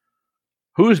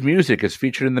 whose music is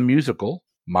featured in the musical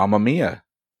Mamma Mia?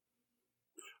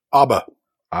 ABBA.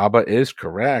 ABBA is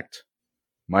correct.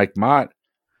 Mike Mott,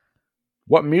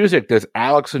 what music does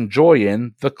Alex enjoy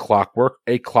in A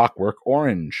Clockwork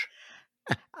Orange?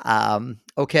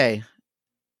 Okay.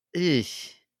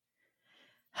 This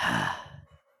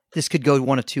could go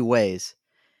one of two ways.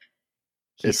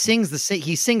 He sings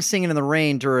Singing in the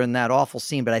Rain during that awful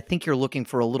scene, but I think you're looking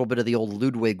for a little bit of the old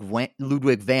Ludwig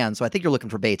van, so I think you're looking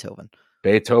for Beethoven.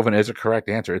 Beethoven is a correct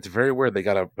answer. It's very weird they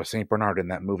got a St. Bernard in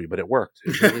that movie, but it worked.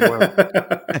 It really worked.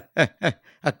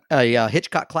 a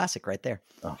Hitchcock classic right there.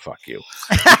 Oh, fuck you.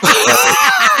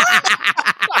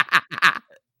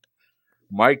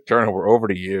 Mike Turner, we're over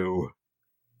to you.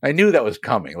 I knew that was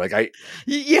coming.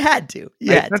 You had to.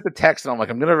 I sent the text and I'm like,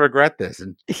 I'm going to regret this.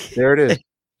 And there it is.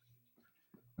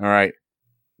 All right.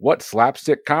 What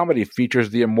slapstick comedy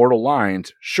features the immortal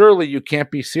lines, "Surely you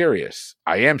can't be serious.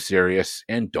 I am serious,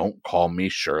 and don't call me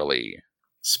Shirley"?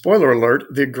 Spoiler alert,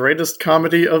 the greatest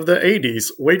comedy of the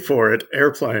 80s. Wait for it,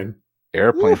 Airplane.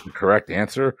 Airplane is the correct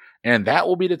answer, and that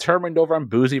will be determined over on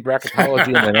Boozy Bracketology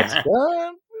in the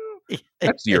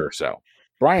next year or so.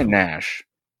 Brian Nash,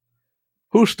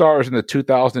 who stars in the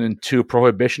 2002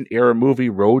 Prohibition-era movie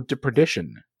Road to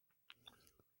Perdition?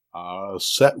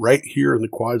 Set right here in the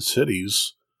Quad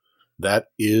Cities. That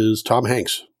is Tom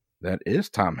Hanks. That is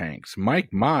Tom Hanks. Mike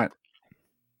Mott,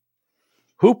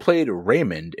 who played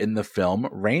Raymond in the film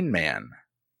Rain Man?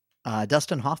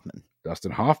 Dustin Hoffman.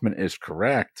 Dustin Hoffman is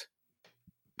correct.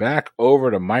 Back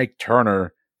over to Mike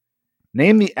Turner.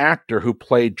 Name the actor who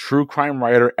played true crime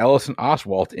writer Ellison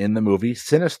Oswalt in the movie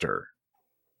Sinister.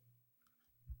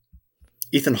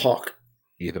 Ethan Hawke.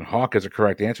 Ethan Hawke is a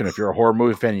correct answer. And if you're a horror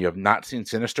movie fan and you have not seen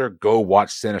Sinister, go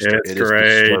watch Sinister. It's it is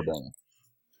great. disturbing.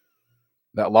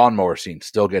 That lawnmower scene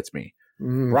still gets me.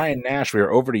 Mm. Brian Nash, we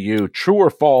are over to you. True or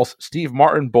false, Steve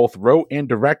Martin both wrote and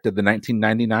directed the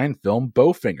 1999 film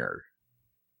Bowfinger.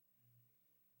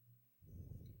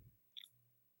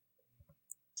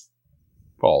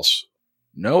 False.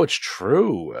 No, it's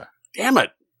true. Damn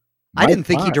it. I didn't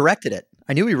think he Mott. directed it.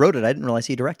 I knew he wrote it. I didn't realize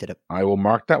he directed it. I will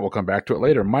mark that. We'll come back to it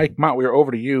later. Mike Mott, we are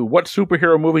over to you. What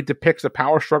superhero movie depicts a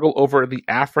power struggle over the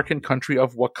African country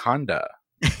of Wakanda?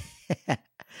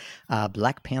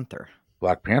 Black Panther.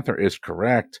 Black Panther is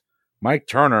correct. Mike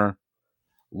Turner.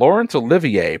 Laurence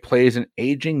Olivier plays an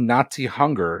aging Nazi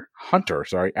hunter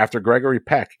after Gregory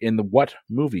Peck in the what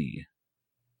movie?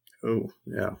 Oh,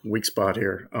 yeah. Weak spot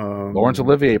here. Laurence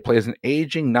Olivier plays an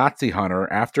aging Nazi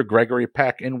hunter after Gregory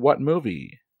Peck in what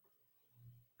movie?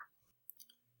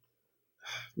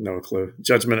 No clue.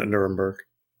 Judgment at Nuremberg.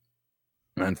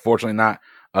 Unfortunately not.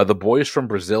 The Boys from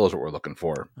Brazil is what we're looking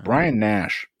for. Brian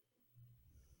Nash.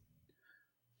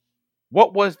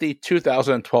 What was the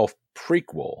 2012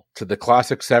 prequel to the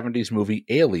classic 70s movie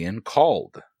Alien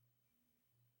called?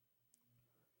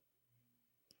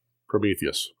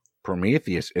 Prometheus.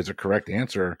 Prometheus is a correct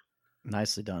answer.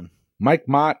 Nicely done. Mike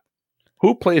Mott,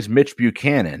 who plays Mitch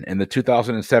Buchanan in the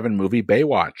 2007 movie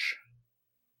Baywatch?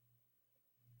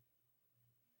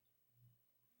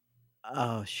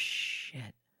 Oh,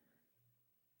 shit.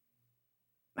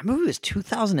 That movie was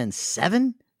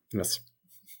 2007? Yes.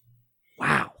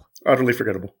 Wow. Utterly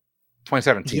forgettable.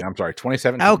 2017. I'm sorry,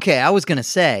 2017. Okay, I was going to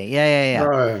say. Yeah.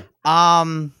 Right. I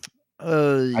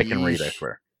can read, I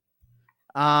swear.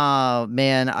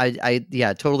 Man, I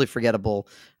totally forgettable.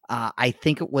 I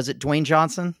think it was Dwayne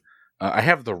Johnson. I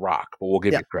have The Rock, but we'll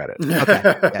give you credit.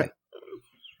 Okay.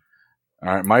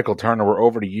 All right, Michael Turner, we're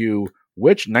over to you.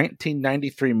 Which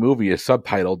 1993 movie is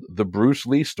subtitled The Bruce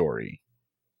Lee Story?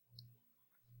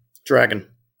 Dragon.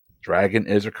 Dragon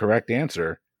is a correct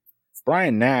answer.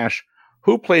 Brian Nash,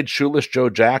 who played Shoeless Joe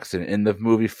Jackson in the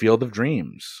movie Field of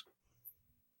Dreams?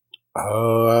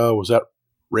 Was that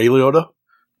Ray Liotta?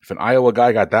 If an Iowa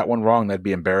guy got that one wrong, that'd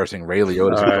be embarrassing. Ray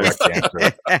Liotta is the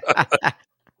correct answer.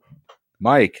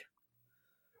 Mike,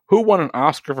 who won an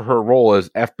Oscar for her role as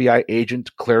FBI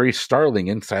agent Clarice Starling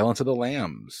in Silence of the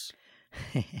Lambs?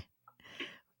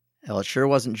 Well, it sure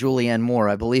wasn't Julianne Moore.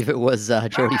 I believe it was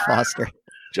Jodie Foster.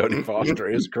 Jodie Foster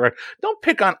is correct. Don't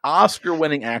pick on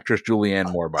Oscar-winning actress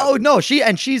Julianne Moore. Oh no,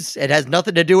 it has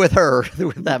nothing to do with her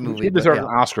with that movie. She deserves an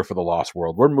Oscar for The Lost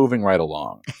World. We're moving right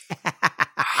along.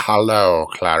 Hello,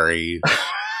 Clarice.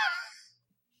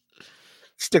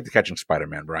 Stick to Catching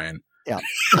Spider-Man, Brian. Yeah.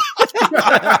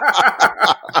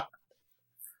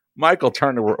 Michael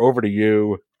Turner, we're over to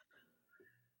you.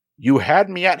 You had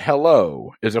me at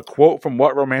hello is a quote from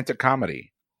what romantic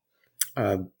comedy?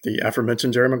 The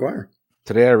aforementioned Jerry Maguire.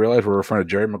 Today I realize we're referring to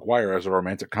Jerry Maguire as a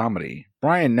romantic comedy.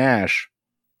 Brian Nash.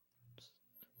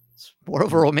 It's more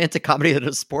of a romantic comedy than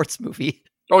a sports movie.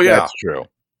 Oh, yeah. That's true.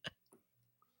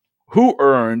 Who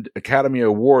earned Academy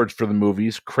Awards for the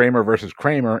movies Kramer vs.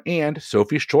 Kramer and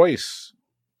Sophie's Choice?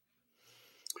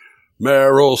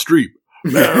 Meryl Streep.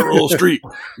 Meryl Streep.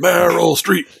 Meryl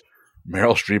Streep.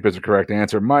 Meryl Streep is the correct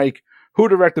answer. Mike, who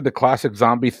directed the classic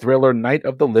zombie thriller Night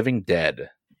of the Living Dead?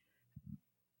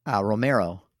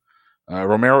 Romero.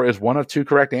 Romero is one of two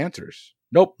correct answers.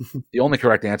 Nope. The only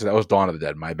correct answer, that was Dawn of the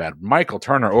Dead. My bad. Michael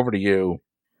Turner, over to you.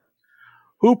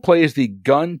 Who plays the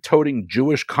gun-toting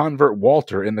Jewish convert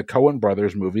Walter in the Coen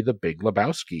brothers movie The Big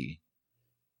Lebowski?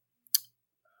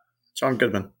 John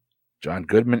Goodman. John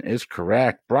Goodman is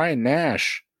correct. Brian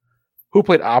Nash, who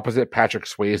played opposite Patrick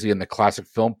Swayze in the classic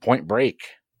film Point Break?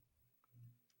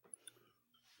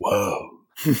 Whoa.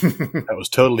 That was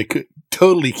totally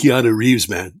Keanu Reeves,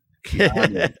 man.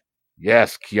 Keanu.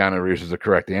 Yes, Keanu Reeves is the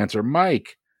correct answer.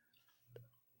 Mike,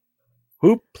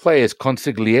 who plays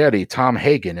consigliere Tom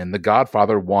Hagen in The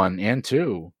Godfather 1 and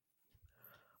 2?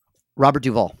 Robert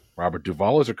Duvall. Robert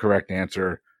Duvall is a correct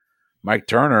answer. Mike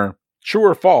Turner, True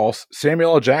or false,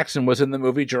 Samuel L. Jackson was in the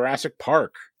movie Jurassic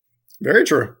Park. Very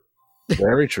true.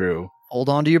 Very true. Hold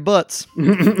on to your butts.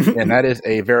 And that is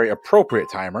a very appropriate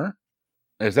timer,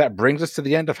 as that brings us to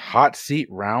the end of Hot Seat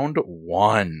Round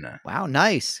 1. Wow,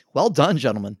 nice. Well done,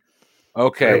 gentlemen.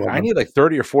 Okay, well I done. need like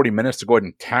 30 or 40 minutes to go ahead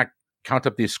and count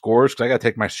up these scores because I got to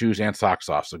take my shoes and socks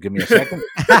off. So give me a second.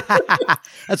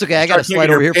 That's okay. I got to Start slide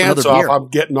taking over your here for another pants off, beer. I'm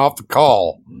getting off the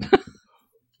call.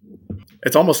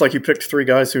 It's almost like you picked 3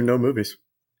 guys who know movies.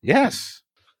 Yes.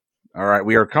 All right,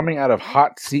 we are coming out of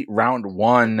Hot Seat Round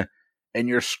 1, and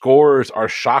your scores are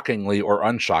shockingly or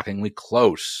unshockingly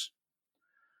close.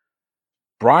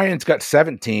 Brian's got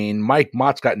 17, Mike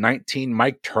Mott's got 19,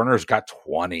 Mike Turner's got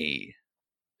 20.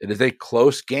 It is a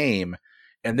close game,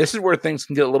 and this is where things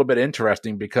can get a little bit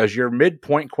interesting because your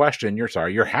midpoint question, your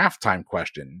halftime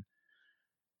question,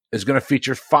 is going to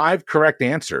feature 5 correct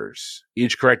answers.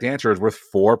 Each correct answer is worth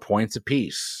 4 points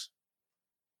apiece.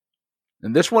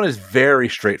 And this one is very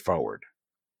straightforward.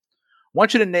 I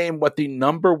want you to name what the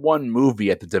number 1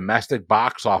 movie at the domestic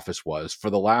box office was for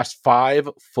the last 5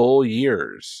 full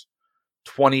years,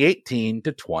 2018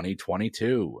 to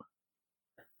 2022.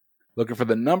 Looking for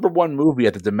the number 1 movie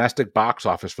at the domestic box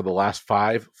office for the last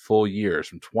 5 full years,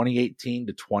 from 2018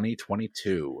 to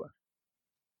 2022.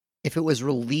 If it was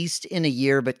released in a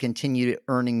year but continued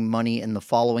earning money in the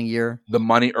following year. The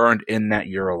money earned in that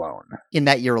year alone. In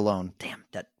that year alone. Damn,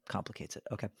 that complicates it.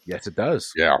 Okay. Yes, it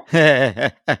does. Yeah.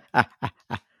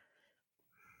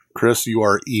 Chris, you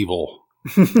are evil.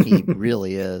 He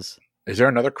really is. Is there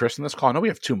another Chris in this call? I know we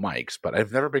have 2 mics, but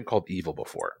I've never been called evil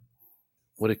before.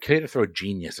 Would it care to throw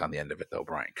genius on the end of it, though,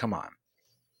 Brian? Come on.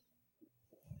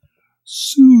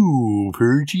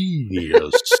 Super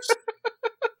genius.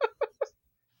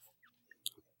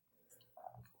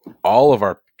 All of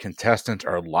our contestants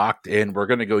are locked in. We're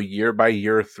going to go year by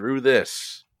year through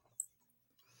this.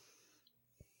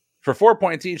 For 4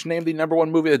 points each, name the number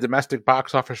 1 movie at the domestic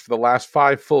box office for the last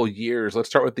 5 full years. Let's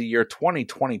start with the year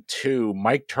 2022.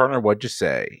 Mike Turner, what'd you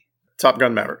say? Top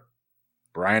Gun Maverick.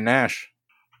 Brian Nash.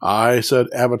 I said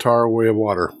Avatar: Way of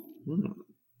Water.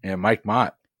 And Mike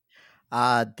Mott.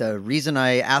 The reason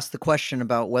I asked the question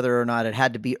about whether or not it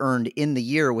had to be earned in the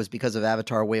year was because of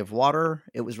Avatar: Way of Water.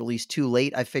 It was released too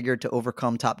late, I figured, to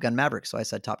overcome Top Gun Maverick, so I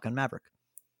said Top Gun Maverick.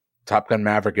 Top Gun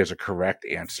Maverick is a correct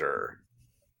answer.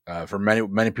 For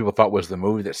many people thought was the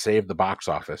movie that saved the box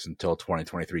office until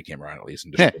 2023 came around, at least,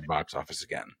 and destroyed the box office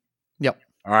again. Yep.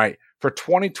 All right. For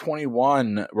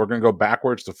 2021, we're going to go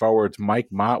backwards to forwards. Mike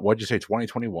Mott, what'd you say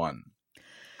 2021?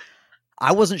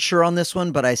 I wasn't sure on this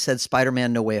one, but I said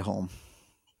Spider-Man: No Way Home.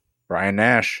 Brian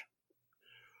Nash.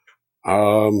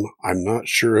 I'm not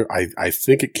sure. I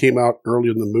think it came out early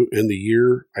in the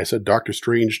year. I said Doctor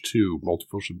Strange 2,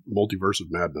 Multiverse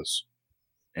of Madness.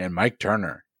 And Mike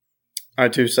Turner. I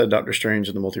too said Doctor Strange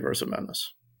and the Multiverse of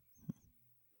Madness.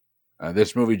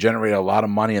 This movie generated a lot of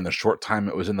money in the short time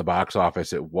it was in the box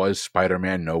office. It was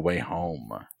Spider-Man: No Way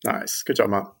Home. Nice. Good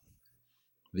job, Matt.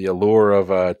 The allure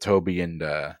of Toby and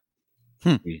the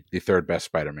third best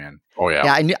Spider-Man. Oh,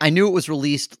 yeah. Yeah, I knew it was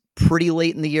released pretty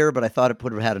late in the year, but I thought it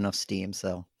would have had enough steam,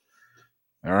 so.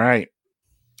 All right.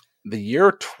 The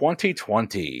year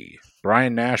 2020.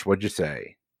 Brian Nash, what'd you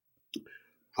say?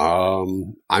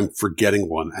 I'm forgetting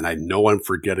one, and I know I'm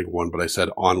forgetting one, but I said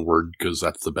Onward because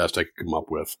that's the best I could come up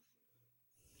with.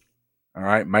 All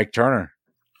right, Mike Turner.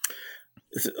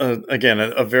 Again,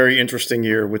 a very interesting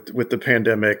year with the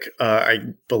pandemic. I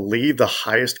believe the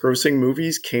highest grossing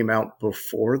movies came out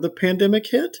before the pandemic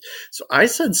hit. So I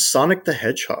said Sonic the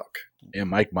Hedgehog. And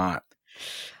Mike Mott.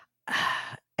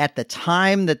 At the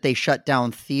time that they shut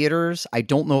down theaters, I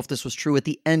don't know if this was true at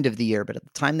the end of the year, but at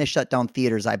the time they shut down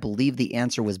theaters, I believe the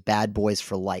answer was Bad Boys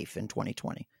for Life in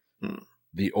 2020.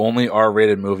 The only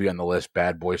R-rated movie on the list,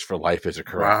 Bad Boys for Life, is a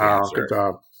correct answer. Good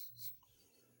job.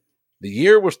 The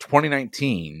year was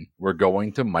 2019. We're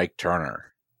going to Mike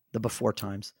Turner. The before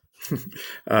times.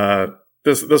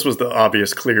 This was the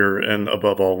obvious, clear, and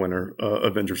above all winner,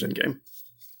 Avengers Endgame.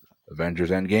 Avengers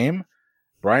Endgame.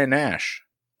 Brian Nash.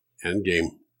 Endgame.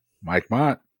 Mike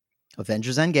Mott.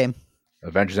 Avengers Endgame.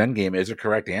 Avengers Endgame is a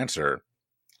correct answer.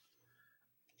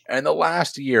 And the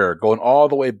last year, going all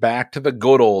the way back to the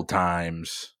good old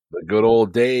times, the good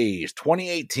old days,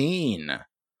 2018.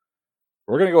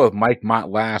 We're going to go with Mike Mott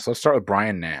last. Let's start with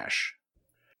Brian Nash.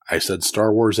 I said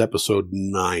Star Wars Episode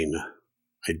 9.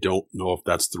 I don't know if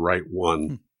that's the right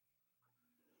one.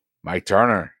 Mike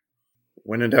Turner.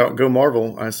 When in doubt, go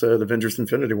Marvel. I said Avengers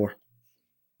Infinity War.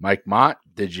 Mike Mott,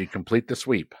 did you complete the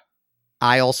sweep?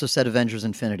 I also said Avengers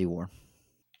Infinity War.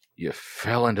 You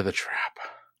fell into the trap.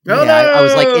 No, I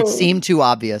was like, it seemed too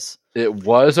obvious. It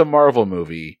was a Marvel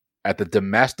movie. at the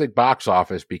domestic box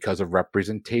office because of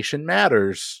representation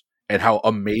matters and how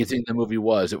amazing the movie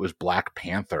was. It was Black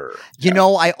Panther. You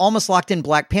know, I almost locked in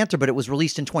Black Panther, but it was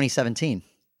released in 2017.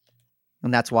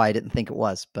 And that's why I didn't think it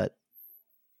was, but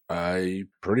I'm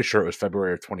pretty sure it was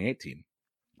February of 2018.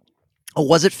 oh,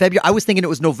 was it February? I was thinking it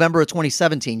was November of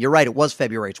 2017. You're right. It was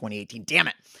February 2018. Damn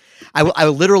it. I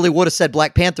literally would have said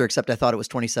Black Panther, except I thought it was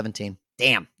 2017.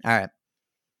 Damn. All right.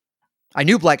 I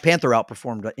knew Black Panther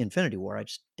outperformed Infinity War.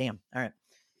 Damn. All right.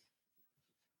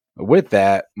 With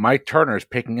that, Mike Turner is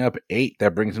picking up 8.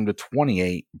 That brings him to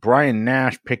 28. Brian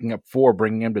Nash picking up 4,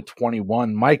 bringing him to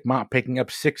 21. Mike Mott picking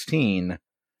up 16.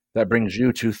 That brings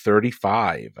you to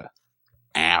 35.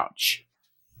 Ouch.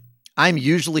 I'm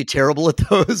usually terrible at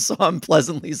those, so I'm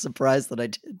pleasantly surprised that I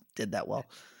did that well.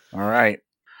 All right.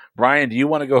 Brian, do you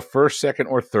want to go first, second,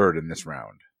 or third in this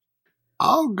round?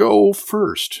 I'll go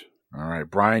first. All right,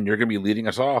 Brian, you're going to be leading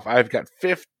us off. I've got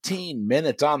 15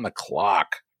 minutes on the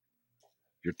clock.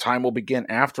 Your time will begin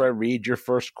after I read your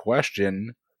first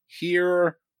question.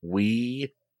 Here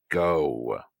we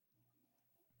go.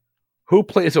 Who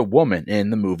plays a woman in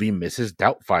the movie Mrs.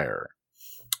 Doubtfire?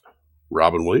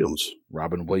 Robin Williams.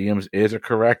 Robin Williams is a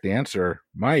correct answer.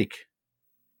 Mike?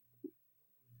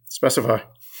 Specify.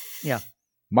 Yeah.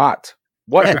 Mott,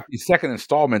 what is the second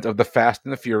installment of the Fast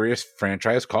and the Furious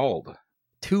franchise called?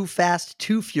 Too Fast,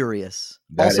 Too Furious.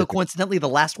 That Also, is- coincidentally, the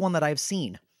last one that I've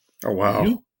seen. Oh,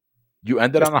 wow. You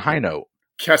ended on a high note.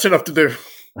 Catching up to do.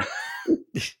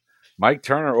 Mike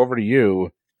Turner, over to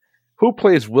you. Who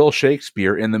plays Will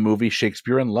Shakespeare in the movie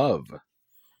Shakespeare in Love?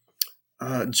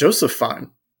 Joseph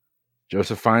Fine.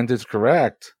 Joseph Fiennes is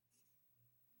correct.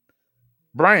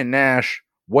 Brian Nash,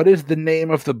 what is the name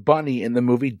of the bunny in the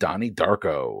movie Donnie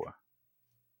Darko?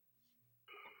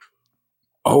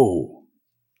 Oh.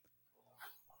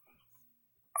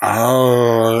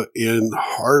 In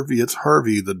Harvey, it's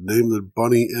Harvey, the name of the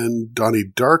bunny in Donnie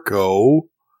Darko.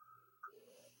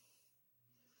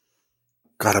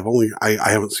 God, I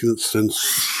haven't seen it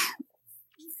since,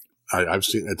 I've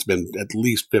seen, it's been at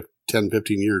least 10,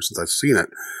 15 years since I've seen it.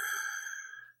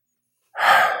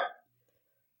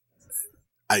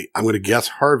 I'm going to guess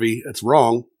Harvey. It's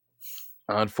wrong.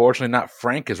 Unfortunately, not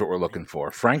Frank is what we're looking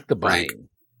for. Frank the bunny. Frank.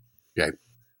 Okay.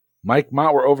 Mike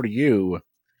Mott, we're over to you.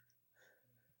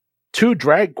 2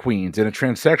 drag queens and a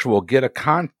transsexual get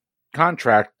a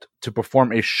contract to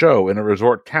perform a show in a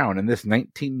resort town in this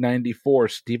 1994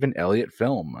 Stephen Elliott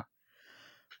film.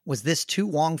 Was this To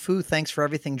Wong Fu? Thanks for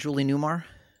everything, Julie Newmar.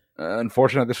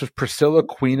 Unfortunately, this was Priscilla,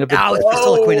 Queen of the Oh, it's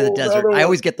Priscilla, Queen of the Desert. I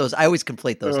always get those. I always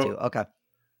conflate those two. Okay.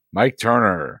 Mike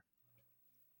Turner.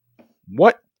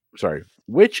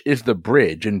 Which is the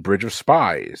bridge in Bridge of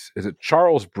Spies? Is it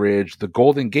Charles Bridge, the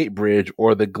Golden Gate Bridge,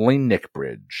 or the Gleenick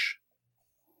Bridge?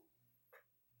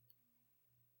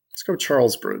 Let's go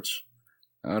Charles Bridge.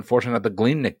 Unfortunately, the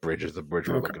Gleenick Bridge is the bridge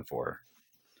we're looking for.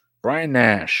 Brian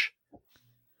Nash.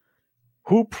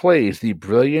 Who plays the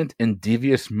brilliant and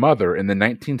devious mother in the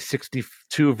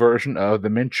 1962 version of The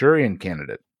Manchurian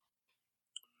Candidate?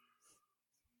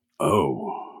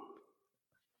 Oh.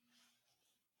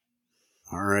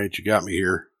 All right, you got me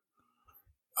here.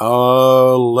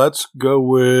 Let's go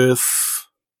with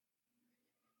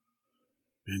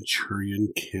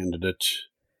Manchurian Candidate.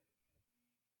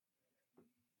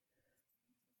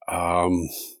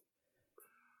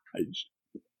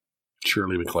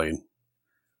 Shirley MacLaine.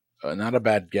 Not a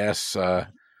bad guess.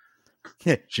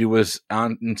 She was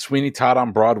in Sweeney Todd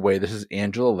on Broadway. This is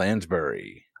Angela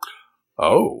Lansbury.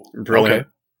 Oh, Brilliant. Okay.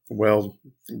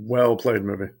 Well played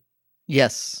movie.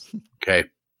 Yes. Okay.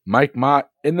 Mike Mott,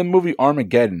 in the movie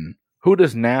Armageddon, who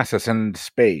does NASA send into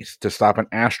space to stop an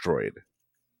asteroid?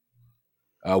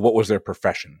 What was their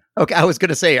profession? Okay, I was going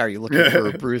to say, are you looking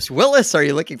for Bruce Willis? Are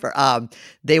you looking for...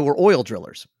 they were oil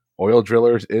drillers. Oil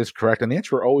drillers is correct. And the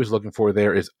answer we're always looking for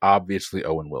there is obviously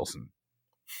Owen Wilson.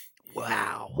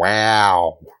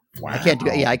 Wow. I can't do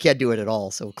it. Yeah, I can't do it at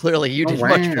all. So clearly you did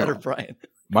much better, Brian.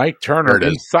 Mike Turner,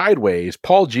 in Sideways,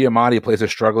 Paul Giamatti plays a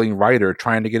struggling writer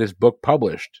trying to get his book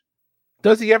published.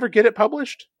 Does he ever get it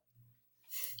published?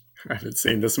 I haven't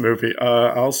seen this movie.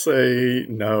 I'll say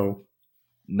no.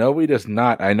 No, he does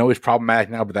not. I know he's problematic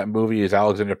now, but that movie is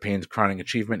Alexander Payne's crowning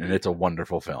achievement, and it's a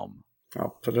wonderful film.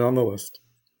 I'll put it on the list.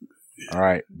 All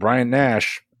right. Brian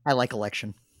Nash. I like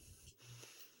Election.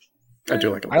 I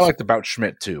do like it. I liked About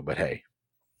Schmidt too, but hey.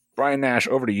 Brian Nash,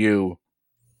 over to you.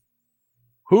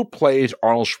 Who plays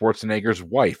Arnold Schwarzenegger's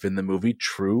wife in the movie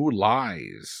True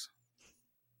Lies?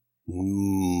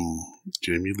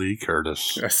 Jamie Lee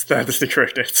Curtis. Yes, that is the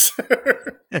correct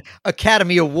answer.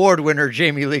 Academy Award winner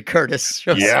Jamie Lee Curtis.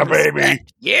 Show Yeah, some respect. baby.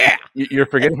 Yeah. You're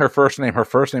forgetting her first name. Her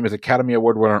first name is Academy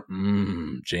Award winner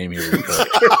Jamie Lee Curtis.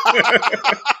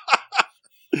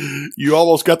 You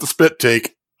almost got the spit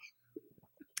take.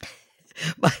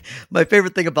 My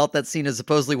favorite thing about that scene is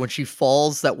supposedly when she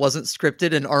falls, that wasn't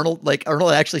scripted, and Arnold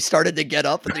actually started to get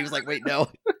up, and he was like, "Wait, no,"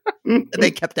 and they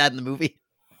kept that in the movie.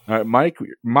 All right,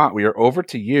 Mott, we are over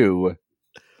to you.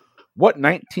 What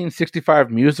 1965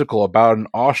 musical about an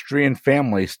Austrian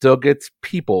family still gets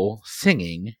people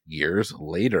singing years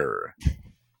later?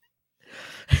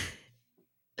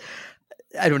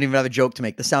 I don't even have a joke to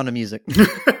make. The Sound of Music.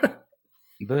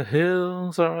 The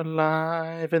hills are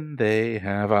alive and they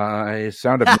have eyes.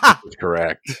 Sound of Music is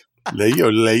correct.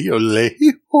 Leo, Leo,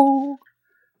 Leo.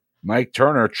 Mike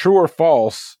Turner, true or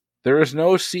false? There is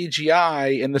no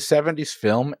CGI in the 70s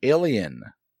film Alien.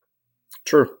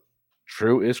 True.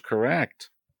 True is correct.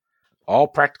 All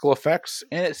practical effects,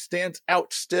 and it stands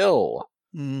out still.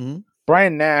 Mm-hmm.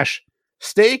 Brian Nash,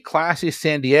 Stay Classy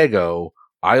San Diego,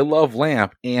 I Love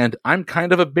Lamp, and I'm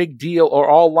Kind of a Big Deal are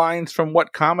all lines from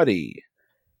what comedy?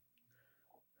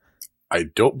 I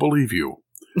don't believe you.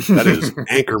 That is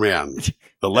Anchorman,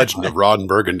 The Legend of Ron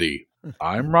Burgundy.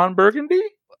 I'm Ron Burgundy?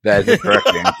 That is the correct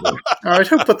answer. All right,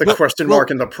 who put the question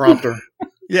mark in the prompter?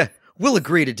 Yeah, we'll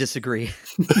agree to disagree.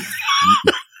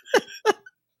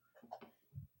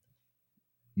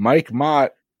 Mike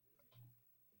Mott.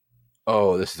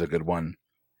 Oh, this is a good one.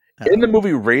 In the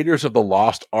movie Raiders of the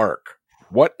Lost Ark,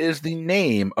 what is the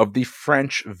name of the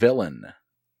French villain?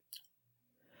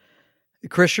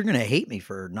 Chris, you're going to hate me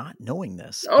for not knowing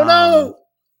this. Oh, no!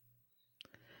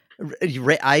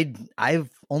 I've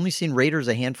only seen Raiders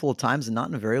a handful of times and not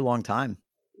in a very long time.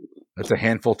 That's a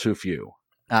handful too few.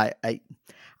 I'm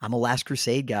a Last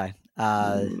Crusade guy.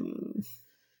 I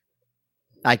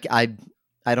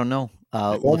don't know.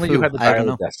 If only you had the Dial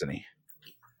of Destiny.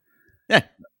 Yeah.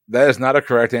 That is not a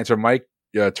correct answer. Mike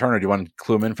Turner, do you want to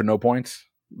clue him in for no points?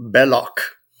 Belloc.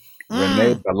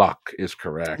 Renee Belloc is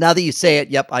correct. Now that you say it,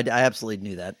 yep, I absolutely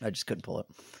knew that. I just couldn't pull it.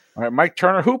 All right, Mike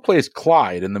Turner, who plays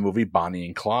Clyde in the movie Bonnie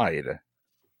and Clyde?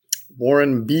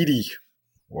 Warren Beatty.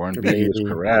 Warren Beatty is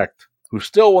correct. Who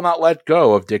still will not let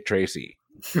go of Dick Tracy.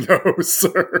 No,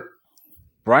 sir.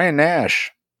 Brian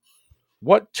Nash.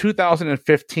 What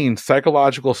 2015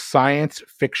 psychological science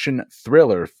fiction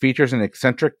thriller features an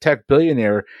eccentric tech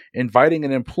billionaire inviting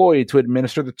an employee to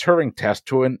administer the Turing test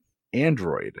to an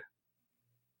android?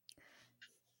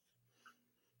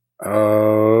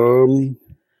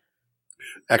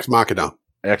 Ex Machina.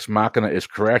 Ex Machina is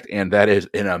correct, and that is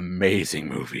an amazing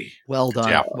movie. Well done.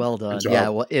 Yeah. Well done. Good job. Yeah,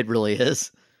 well, it really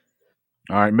is.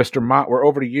 All right, Mr. Mott, we're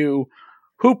over to you.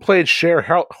 Who played Cher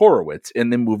Horowitz in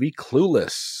the movie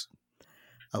Clueless?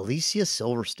 Alicia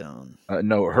Silverstone.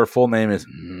 No, her full name is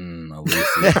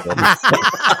Alicia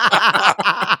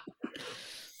Silverstone.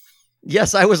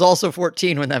 Yes, I was also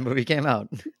 14 when that movie came out.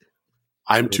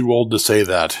 I'm too old to say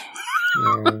that.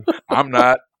 I'm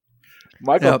not.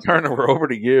 Michael Turner, we're over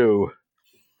to you.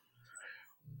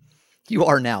 You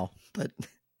are now, but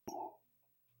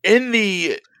In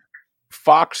the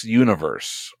Fox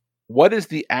universe, what is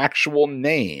the actual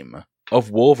name of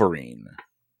Wolverine?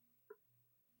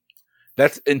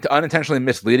 That's unintentionally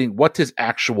misleading. What's his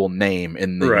actual name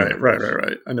in the universe?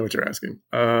 Right. I know what you're asking.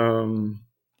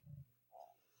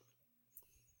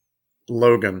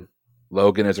 Logan.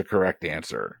 Logan is a correct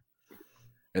answer.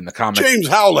 In the comics, James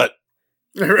Howlett.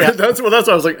 That's what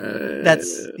I was like.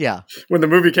 yeah. When the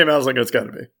movie came out, I was like, it's got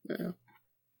to be. Yeah.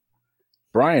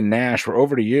 Brian Nash, we're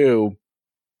over to you.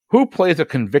 Who plays a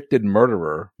convicted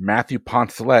murderer, Matthew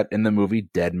Poncelet, in the movie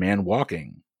Dead Man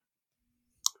Walking?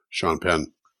 Sean Penn.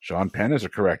 Sean Penn is a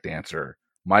correct answer.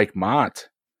 Mike Mott.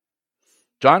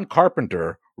 John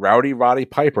Carpenter, Rowdy Roddy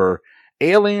Piper,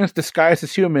 aliens disguised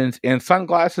as humans, and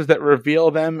sunglasses that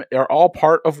reveal them are all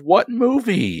part of what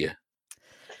movie?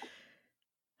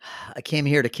 I came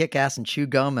here to kick ass and chew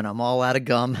gum, and I'm all out of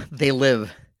gum. They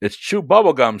Live. It's Chew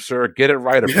Bubblegum, sir. Get it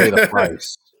right or pay the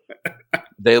price.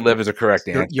 They Live is a correct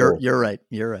answer. You're right.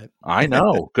 You're right. I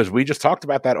know, because we just talked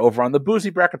about that over on the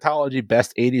Boozy Bracketology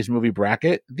Best 80s Movie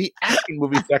Bracket. The acting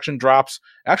movie section drops.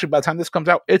 Actually, by the time this comes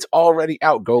out, it's already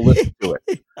out. Go listen to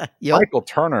it. Yep. Michael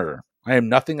Turner. I am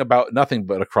nothing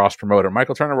but a cross promoter.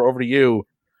 Michael Turner, we're over to you.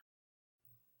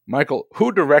 Michael,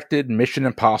 who directed Mission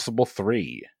Impossible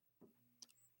 3?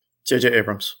 J.J.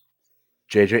 Abrams.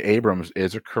 J.J. Abrams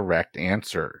is a correct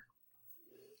answer.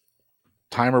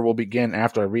 Timer will begin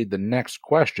after I read the next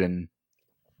question.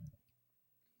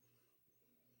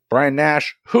 Brian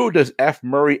Nash, who does F.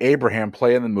 Murray Abraham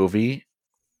play in the movie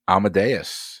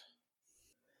Amadeus?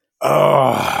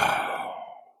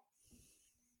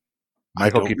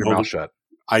 Michael, keep your mouth shut.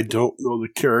 I don't know the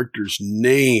character's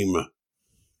name.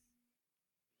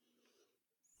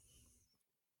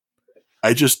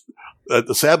 I just,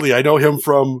 sadly, I know him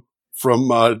from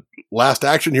Last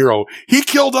Action Hero. He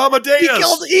killed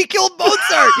Amadeus. He killed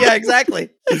Mozart. Yeah, exactly.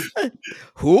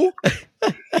 Who?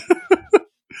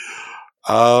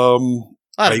 I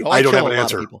don't have an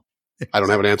answer. I don't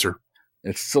have an answer.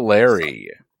 It's Salieri.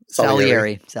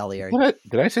 Salieri.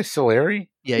 Did I say Salieri?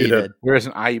 Yeah, you did. There's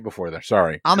an IE before there.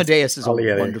 Sorry. Amadeus is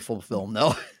Salieri. a wonderful film,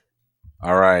 though.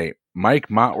 All right. Mike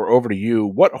Mott, we're over to you.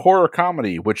 What horror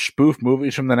comedy, which spoofed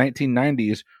movies from the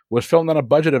 1990s, was filmed on a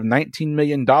budget of $19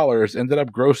 million, ended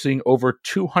up grossing over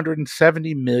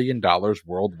 $270 million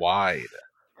worldwide?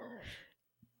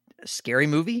 Scary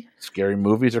Movie? Scary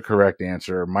Movies are correct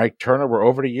answer. Mike Turner, we're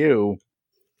over to you.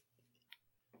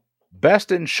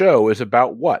 Best in Show is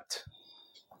about what?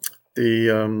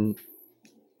 The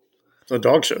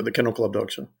dog show, the Kennel Club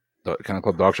dog show. The Kennel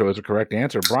Club dog show is a correct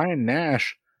answer. Brian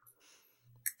Nash,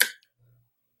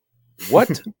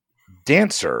 what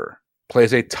dancer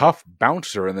plays a tough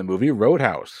bouncer in the movie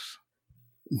Roadhouse?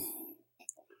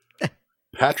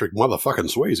 Patrick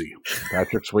motherfucking Swayze.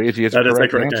 Patrick Swayze is That a is the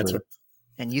correct correct answer. answer.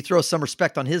 And you throw some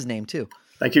respect on his name, too.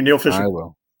 Thank you, Neil Fisher. I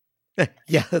will.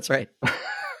 Yeah, that's right.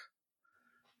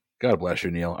 God bless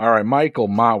you, Neil. All right, Michael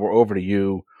Mott, we're over to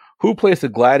you. Who plays the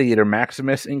gladiator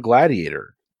Maximus in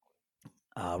Gladiator?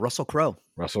 Russell Crowe.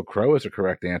 Russell Crowe is the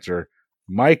correct answer.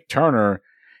 Mike Turner,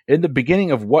 in the beginning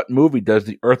of what movie does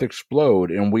the Earth explode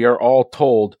and we are all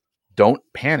told, don't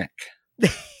panic? The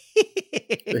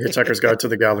Hitchhiker's Guide to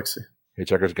the Galaxy.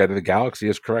 Hitchhiker's Guide to the Galaxy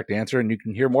is correct answer, and you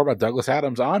can hear more about Douglas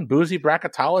Adams on Boozy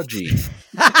Bracketology.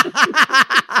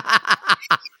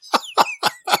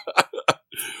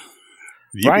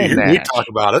 Brian We Nash. talk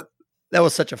about it. That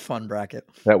was such a fun bracket.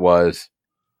 That was.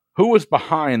 Who was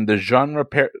behind the genre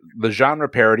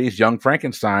parodies Young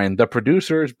Frankenstein, The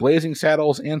Producers, Blazing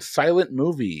Saddles, and Silent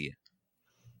Movie?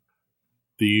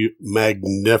 The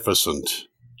magnificent,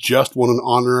 just won an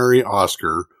honorary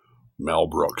Oscar, Mel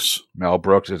Brooks. Mel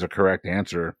Brooks is a correct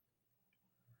answer.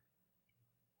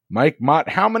 Mike Mott,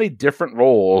 how many different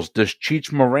roles does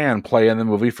Cheech Moran play in the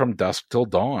movie From Dusk Till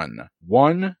Dawn?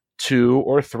 1, 2,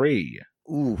 or 3?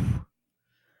 Ooh.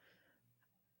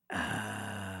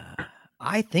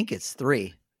 I think it's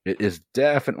 3. It is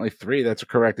definitely 3. That's a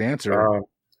correct answer.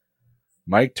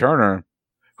 Mike Turner,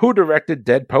 who directed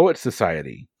Dead Poets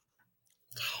Society?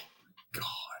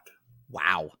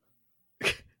 Wow.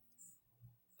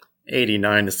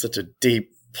 89 is such a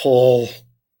deep pull.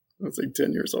 I was like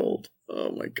 10 years old.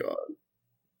 Oh my God.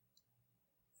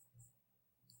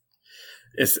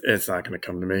 It's not going to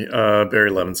come to me.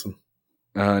 Barry Levinson.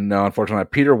 No, unfortunately,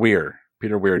 Peter Weir.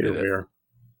 Peter Weir did it. Weir.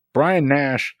 Brian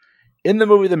Nash, in the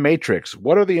movie The Matrix,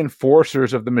 what are the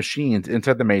enforcers of the machines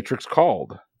inside the Matrix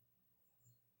called?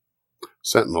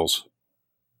 Sentinels.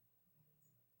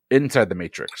 Inside the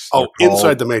Matrix. Oh,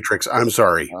 inside the Matrix. I'm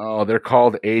sorry. Oh, they're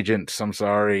called agents. I'm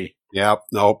sorry. Yep.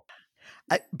 Nope.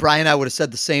 Brian, I would have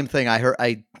said the same thing.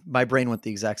 My brain went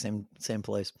the exact same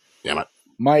place. Damn it.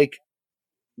 Mike,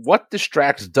 what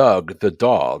distracts Doug the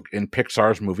dog in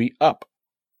Pixar's movie Up?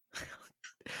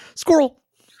 Squirrel.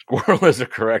 Squirrel is a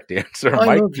correct answer. I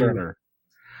Mike love you. Turner.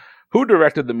 Who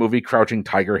directed the movie Crouching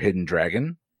Tiger, Hidden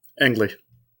Dragon? Ang Lee.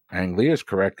 Ang Lee is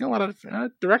correct. A lot of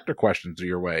director questions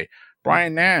your way.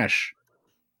 Brian Nash.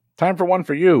 Time for one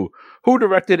for you. Who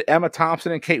directed Emma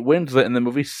Thompson and Kate Winslet in the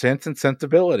movie Sense and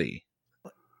Sensibility?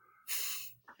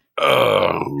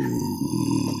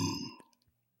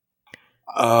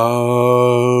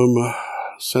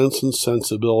 Sense and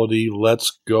Sensibility.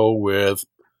 Let's go with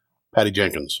Patty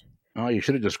Jenkins. Oh, you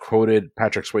should have just quoted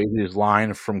Patrick Swayze's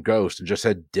line from Ghost and just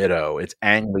said ditto. It's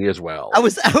Ang Lee as well. I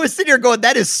was sitting here going,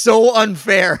 that is so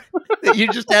unfair that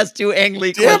you just asked 2 Ang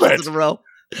Lee questions in a row.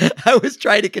 I was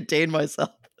trying to contain myself.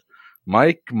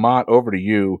 Mike Mott, over to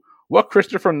you. What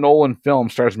Christopher Nolan film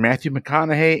stars Matthew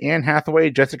McConaughey, Anne Hathaway,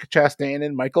 Jessica Chastain,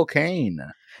 and Michael Caine?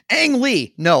 Ang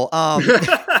Lee. No.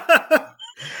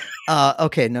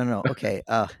 Okay. No. Okay.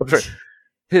 I'm sorry.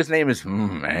 His name is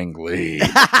Ang Lee.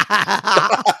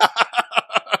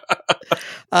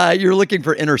 You're looking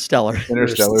for Interstellar.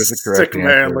 Interstellar is the correct Sick answer.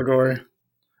 man, Liguori.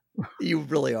 You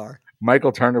really are.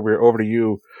 Michael Turner, we're over to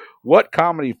you. What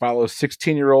comedy follows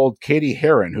 16-year-old Katie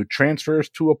Heron, who transfers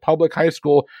to a public high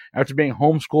school after being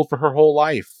homeschooled for her whole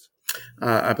life?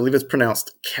 I believe it's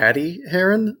pronounced Caddy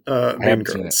Heron. Mean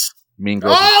Girls. Mean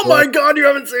Girls. Oh my God, you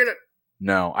haven't seen it.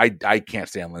 No, I can't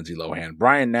stand Lindsay Lohan.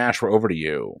 Brian Nash, we're over to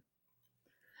you.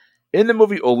 In the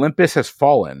movie Olympus Has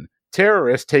Fallen,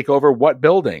 terrorists take over what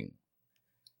building?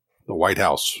 The White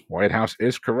House. White House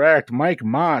is correct. Mike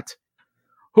Mott.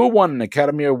 Who won an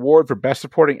Academy Award for Best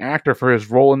Supporting Actor for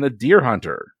his role in The Deer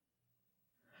Hunter?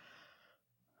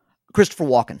 Christopher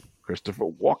Walken. Christopher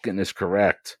Walken is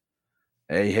correct.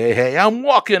 Hey, I'm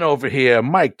walking over here.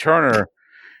 Mike Turner.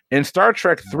 In Star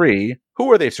Trek 3,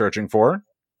 who are they searching for?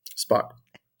 Spock.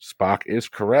 Spock is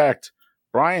correct.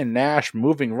 Brian Nash,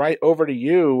 moving right over to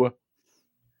you.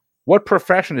 What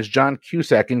profession is John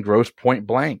Cusack in Grosse Point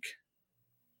Blank?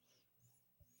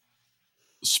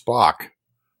 Spock.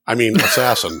 I mean,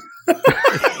 assassin.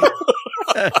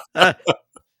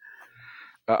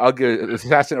 I'll give it,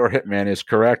 assassin or hitman is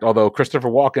correct, although Christopher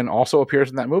Walken also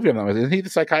appears in that movie. Isn't he the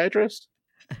psychiatrist?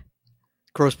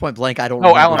 Grosse Point Blank, I don't Oh,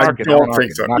 remember. Alan Arkin. don't Alan think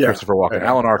Arkin, so. not Yeah. Christopher Walken. Yeah.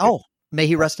 Alan Arkin. Oh, may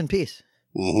he rest in peace.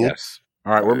 Mm-hmm. Yes.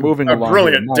 All right, we're moving A along.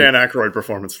 brilliant here. Dan Aykroyd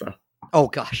performance, though. Oh,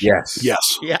 gosh. Yes.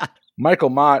 Yes. Yeah.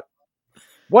 Michael Mott.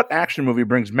 What action movie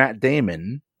begins with Matt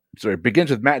Damon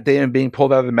being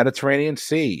pulled out of the Mediterranean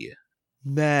Sea?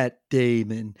 Matt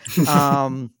Damon.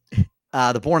 The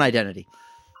Bourne Identity.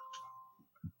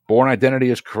 Bourne Identity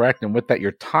is correct, and with that,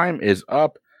 your time is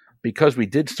up. Because we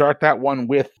did start that one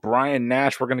with Brian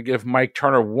Nash, we're going to give Mike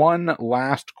Turner one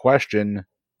last question.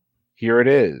 Here it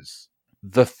is.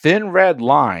 The Thin Red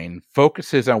Line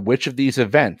focuses on which of these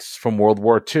events from World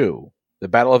War II? The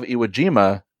Battle of Iwo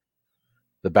Jima,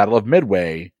 the Battle of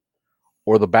Midway,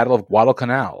 or the Battle of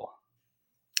Guadalcanal?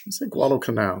 I think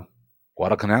Guadalcanal.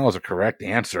 Guadalcanal is a correct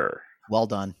answer. Well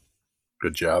done.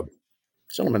 Good job.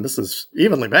 Gentlemen, this is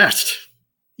evenly matched.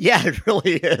 Yeah, it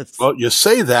really is. Well, you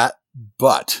say that,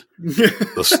 but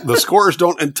the scores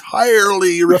don't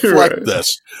entirely reflect Right.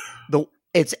 this.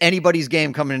 It's anybody's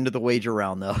game coming into the wager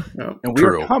round, though. Yeah. And we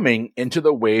True. are coming into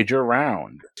the wager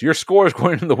round. So your scores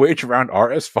going into the wager round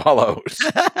are as follows.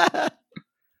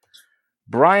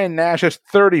 Brian Nash has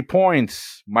 30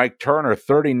 points. Mike Turner,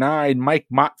 39. Mike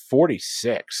Mott,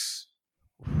 46.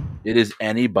 It is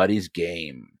anybody's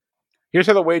game. Here's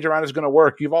how the wager round is going to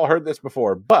work. You've all heard this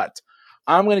before, but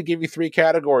I'm going to give you 3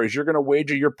 categories. You're going to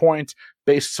wager your points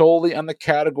based solely on the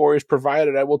categories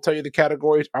provided. I will tell you the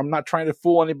categories. I'm not trying to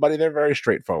fool anybody. They're very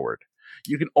straightforward.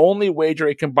 You can only wager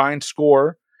a combined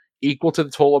score equal to the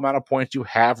total amount of points you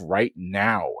have right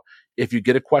now. If you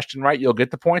get a question right, you'll get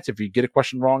the points. If you get a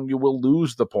question wrong, you will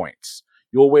lose the points.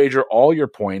 You'll wager all your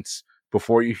points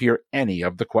before you hear any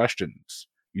of the questions.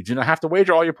 You do not have to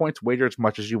wager all your points. Wager as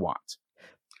much as you want.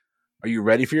 Are you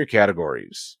ready for your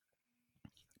categories?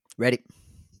 Ready.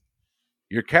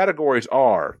 Your categories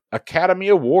are Academy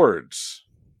Awards,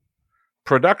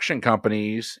 production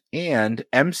companies, and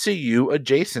MCU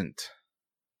adjacent.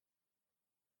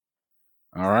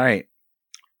 All right.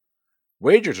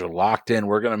 Wagers are locked in.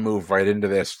 We're going to move right into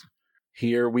this.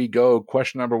 Here we go.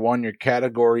 Question number 1. Your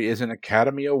category is an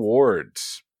Academy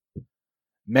Awards.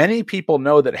 Many people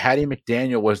know that Hattie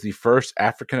McDaniel was the first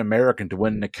African American to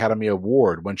win an Academy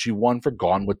Award when she won for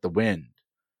Gone with the Wind.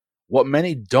 What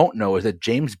many don't know is that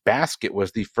James Baskett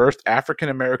was the first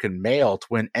African-American male to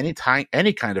win any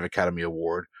kind of Academy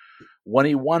Award when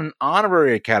he won an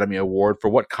honorary Academy Award for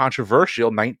what controversial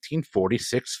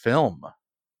 1946 film?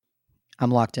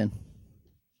 I'm locked in.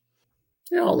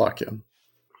 Yeah, I'll lock in.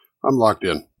 I'm locked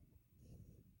in.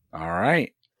 All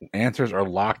right. Answers are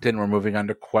locked in. We're moving on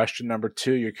to question number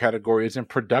 2. Your category is in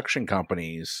production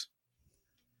companies.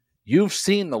 You've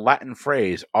seen the Latin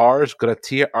phrase ars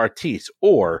gratia artis,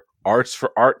 or arts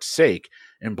for art's sake,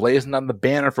 emblazoned on the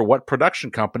banner for what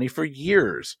production company for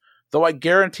years? Though I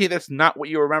guarantee that's not what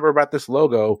you remember about this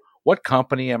logo. What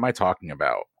company am I talking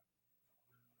about?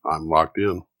 I'm locked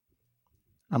in.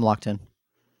 I'm locked in.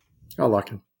 I'll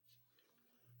lock in.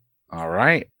 All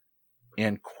right.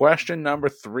 And question number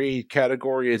 3,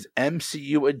 category is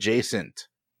MCU adjacent.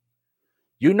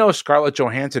 You know Scarlett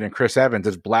Johansson and Chris Evans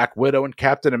as Black Widow and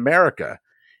Captain America,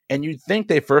 and you'd think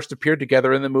they first appeared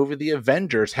together in the movie The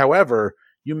Avengers. However,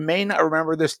 you may not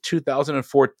remember this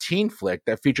 2014 flick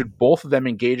that featured both of them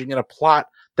engaging in a plot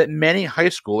that many high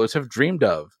schoolers have dreamed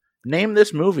of. Name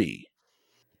this movie.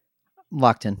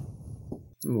 Locked in.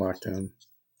 I'm locked in.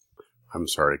 I'm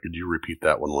sorry. Could you repeat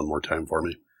that one more time for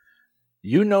me?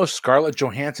 You know Scarlett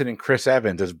Johansson and Chris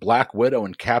Evans as Black Widow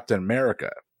and Captain America,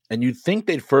 and you'd think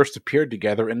they'd first appeared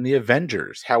together in The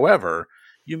Avengers. However,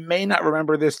 you may not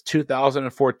remember this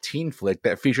 2014 flick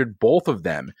that featured both of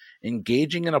them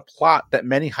engaging in a plot that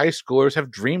many high schoolers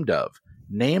have dreamed of.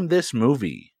 Name this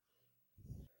movie.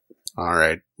 All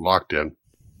right. Locked in.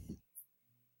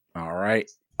 All right.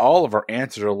 All of our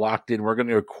answers are locked in. We're going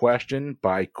to go question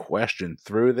by question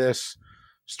through this,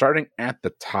 starting at the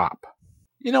top.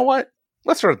 You know what?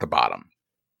 Let's start at the bottom.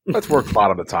 Let's work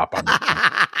bottom to top on this.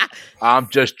 I'm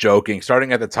just joking.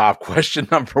 Starting at the top, question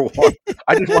number 1.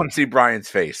 I just want to see Brian's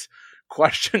face.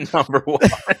 Question number 1.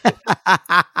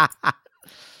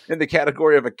 In the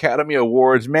category of Academy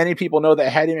Awards, many people know that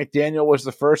Hattie McDaniel was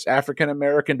the first African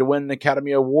American to win an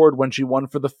Academy Award when she won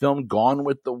for the film Gone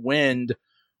with the Wind.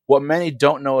 What many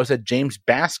don't know is that James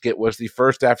Baskett was the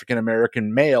first African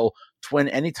American male to win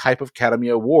any type of Academy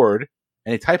Award,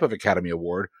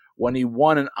 when he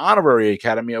won an honorary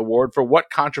Academy Award for what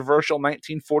controversial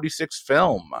 1946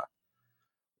 film?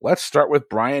 Let's start with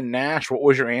Brian Nash. What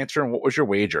was your answer and what was your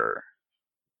wager?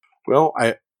 Well,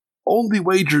 I only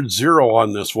wagered 0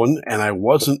 on this one, and I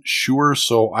wasn't sure,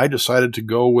 so I decided to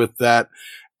go with that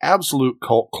absolute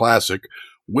cult classic,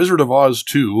 Wizard of Oz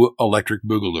 2, Electric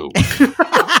Boogaloo.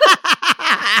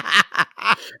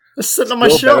 It's sitting on my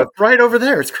shelf right over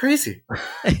there. It's crazy.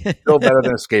 Still better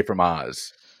than Escape from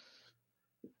Oz.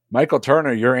 Michael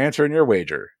Turner, your answer and your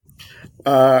wager.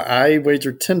 I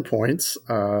wagered 10 points.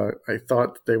 I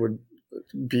thought they would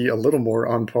be a little more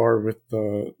on par with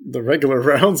the regular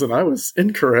rounds, and I was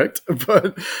incorrect.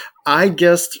 But I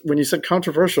guessed when you said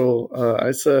controversial,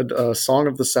 I said Song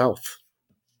of the South.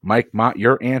 Mike Mott,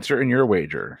 your answer and your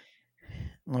wager.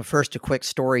 Well, first, a quick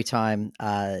story time.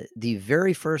 The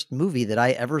very first movie that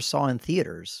I ever saw in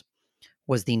theaters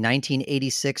was the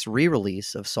 1986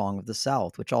 re-release of Song of the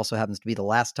South, which also happens to be the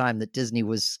last time that Disney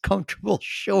was comfortable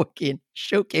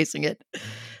showcasing it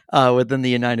within the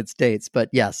United States. But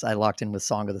yes, I locked in with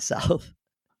Song of the South.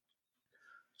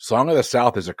 Song of the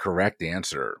South is a correct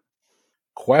answer.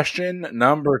 Question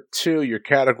number 2, your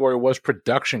category was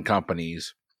production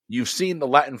companies. You've seen the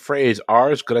Latin phrase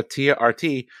ars gratia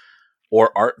arti, or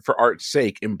art for art's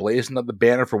sake, emblazoned on the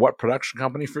banner for what production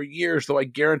company for years, though I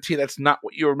guarantee that's not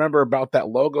what you remember about that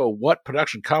logo. What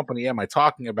production company am I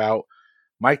talking about?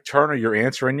 Mike Turner, your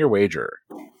answer and your wager.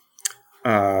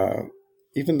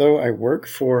 Even though I work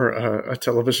for a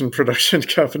television production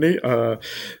company,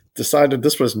 decided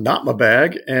this was not my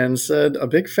bag and said a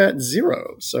big fat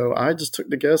 0. So I just took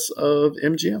the guess of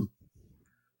MGM.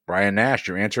 Brian Nash,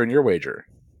 your answer and your wager.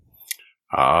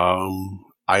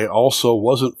 I also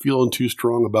wasn't feeling too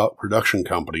strong about production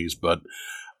companies, but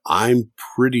I'm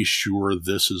pretty sure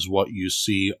this is what you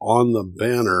see on the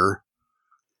banner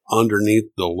underneath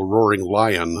the roaring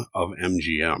lion of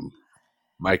MGM.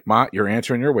 Mike Mott, your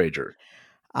answer and your wager.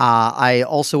 I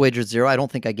also wagered 0. I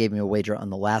don't think I gave you a wager on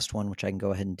the last one, which I can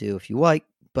go ahead and do if you like.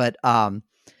 But I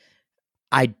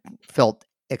felt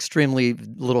extremely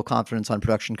little confidence on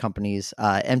production companies.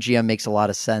 MGM makes a lot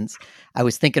of sense. I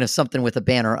was thinking of something with a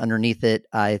banner underneath it.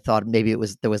 I thought maybe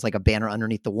there was like a banner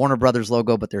underneath the Warner Brothers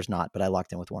logo, but there's not. But I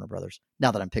locked in with Warner Brothers.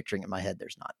 Now that I'm picturing it in my head,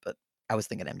 there's not. But I was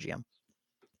thinking MGM.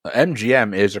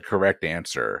 MGM is a correct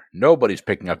answer. Nobody's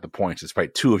picking up the points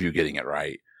despite 2 of you getting it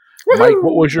right. Woo-hoo! Mike,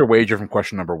 what was your wager from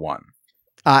question number 1?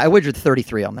 I wagered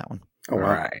 33 on that one. Oh, wow. All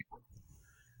right.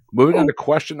 Moving on to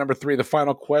question number 3, the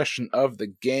final question of the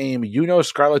game. You know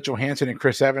Scarlett Johansson and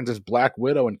Chris Evans as Black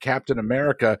Widow and Captain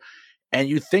America, and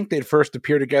you think they'd first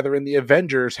appear together in The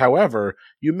Avengers. However,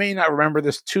 you may not remember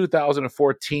this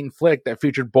 2014 flick that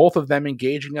featured both of them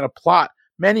engaging in a plot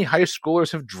many high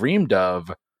schoolers have dreamed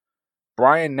of.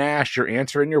 Brian Nash, your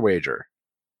answer and your wager.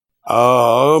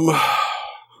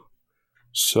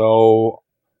 So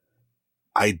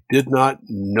I did not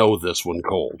know this one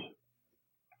cold.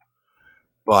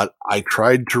 But I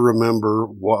tried to remember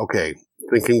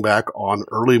thinking back on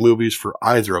early movies for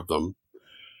either of them.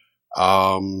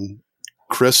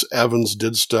 Chris Evans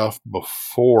did stuff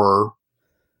before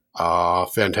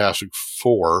Fantastic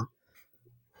Four,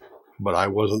 but I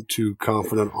wasn't too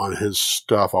confident on his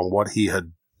stuff, on what he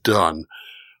had done.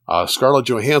 Scarlett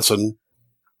Johansson,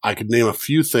 I could name a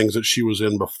few things that she was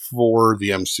in before the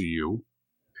MCU.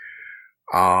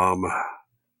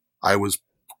 I was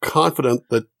confident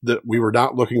that we were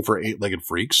not looking for 8-legged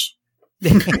freaks.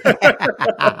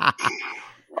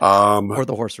 Or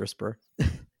the Horse Whisperer.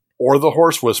 Or the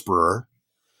Horse Whisperer.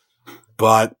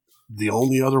 But the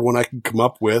only other one I could come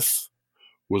up with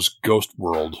was Ghost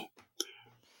World.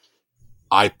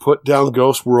 I put down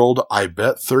Ghost World. I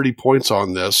bet 30 points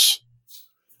on this.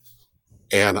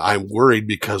 And I'm worried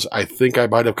because I think I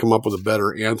might have come up with a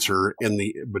better answer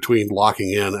between locking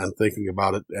in and thinking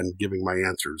about it and giving my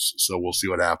answers. So we'll see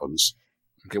what happens.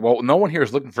 Okay, well, no one here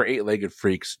is looking for 8-legged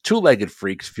freaks. 2-legged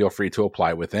freaks, feel free to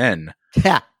apply within.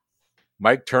 Yeah.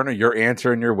 Mike Turner, your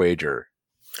answer and your wager.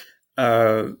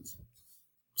 Sorry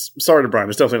to Brian,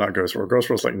 it's definitely not Ghost World. Ghost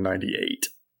World's like 98.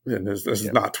 And this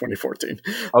is not 2014.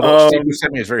 Although Steve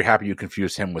Buscemi is very happy you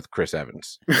confused him with Chris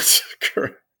Evans.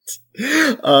 Correct.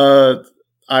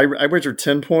 I wagered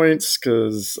 10 points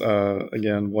because,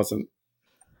 again, wasn't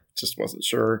just wasn't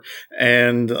sure.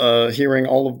 And hearing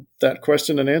all of that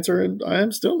question and answer, I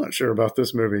am still not sure about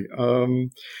this movie. I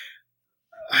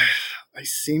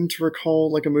seem to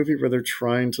recall like a movie where they're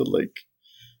trying to like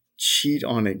cheat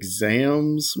on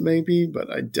exams, maybe, but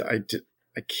I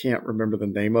can't remember the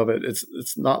name of it.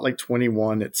 It's not like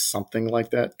 21. It's something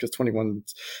like that, because 21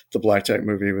 is the blackjack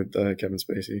movie with Kevin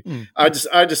Spacey. Mm. I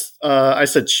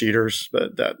said cheaters,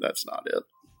 but that's not it.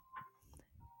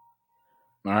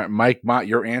 All right, Mike Mott,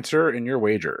 your answer and your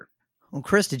wager. Well,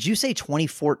 Chris, did you say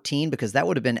 2014? Because that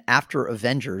would have been after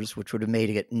Avengers, which would have made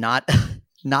it not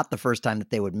the first time that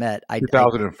they would met.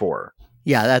 2004.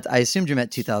 I assumed you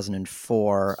meant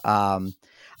 2004.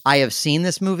 I have seen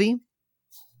this movie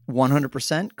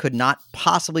 100%. Could not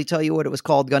possibly tell you what it was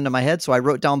called, gun to my head. So I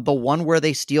wrote down the one where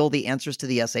they steal the answers to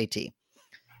the SAT.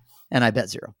 And I bet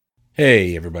 0.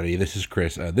 Hey, everybody, this is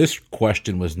Chris. This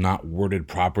question was not worded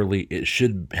properly. It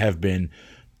should have been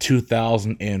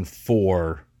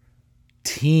 2004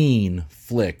 teen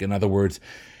flick. In other words,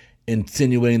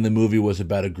 insinuating the movie was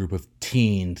about a group of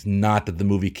teens, not that the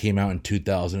movie came out in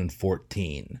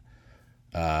 2014.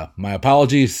 My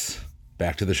apologies.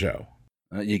 Back to the show.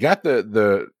 You got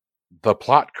the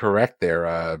plot correct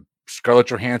there. Scarlett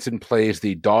Johansson plays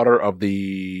the daughter of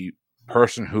the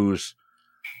person whose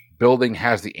building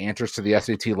has the answers to the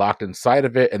SAT locked inside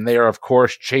of it, and they are, of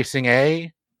course, chasing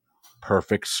a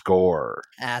perfect score.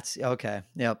 That's okay.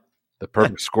 Yep. The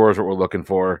perfect score is what we're looking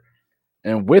for.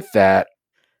 And with that,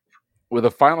 with a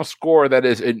final score that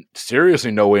is in seriously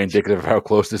no way indicative of how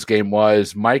close this game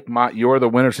was, Mike Mott, you're the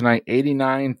winner tonight,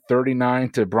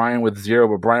 89-39 to Brian with 0,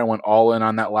 but Brian went all in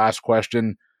on that last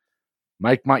question.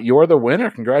 Mike Mott, you're the winner.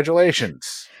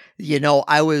 Congratulations. You know,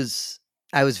 I was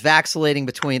vacillating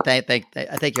between. Thank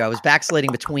you. I was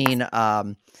vacillating between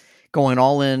going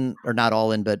all in, or not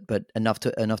all in, but enough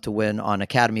to win on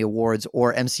Academy Awards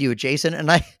or MCU adjacent, and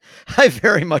I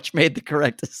very much made the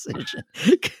correct decision.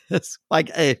 Because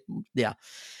the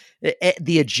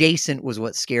adjacent was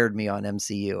what scared me on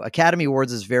MCU. Academy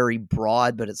Awards is very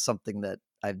broad, but it's something that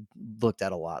I've looked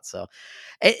at a lot. So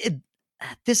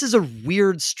this is a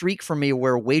weird streak for me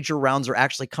where wager rounds are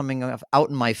actually coming out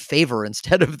in my favor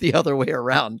instead of the other way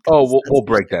around. Oh, we'll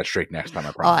break that streak next time.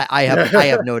 I promise. I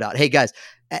have no doubt. Hey guys,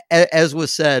 as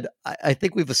was said, I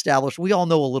think we've established we all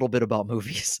know a little bit about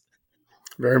movies.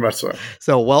 Very much so.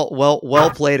 So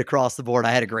well played across the board.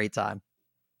 I had a great time.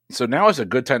 So now is a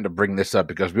good time to bring this up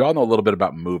because we all know a little bit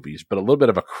about movies, but a little bit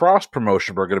of a cross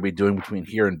promotion we're going to be doing between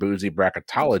here and Boozy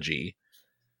Bracketology.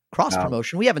 Cross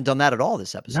promotion. We haven't done that at all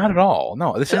this episode. Not at all.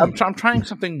 No, I'm trying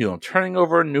something new. I'm turning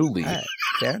over a new leaf. Right,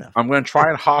 fair enough. I'm going to try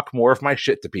and hawk more of my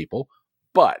shit to people.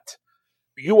 But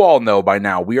you all know by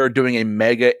now we are doing a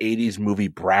mega 80s movie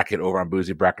bracket over on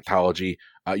Boozy Bracketology.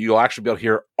 You'll actually be able to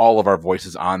hear all of our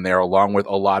voices on there along with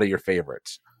a lot of your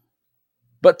favorites.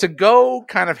 But to go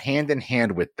kind of hand in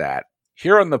hand with that,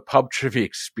 here on the Pub Trivia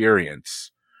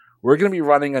Experience, we're going to be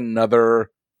running another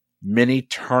mini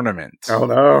tournament. Oh,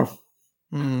 no.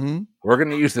 Mm-hmm. We're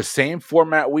going to use the same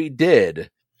format we did,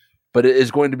 but it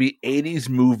is going to be 80s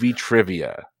movie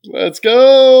trivia. Let's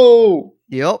go!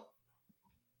 Yep.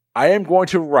 I am going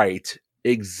to write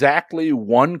exactly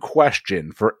one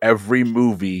question for every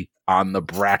movie on the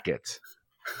bracket.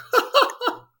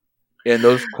 And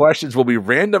those questions will be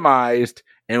randomized,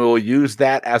 and we'll use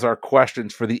that as our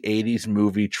questions for the 80s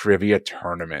movie trivia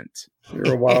tournament.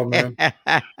 You're a wild man.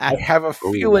 I have a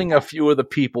feeling a few of the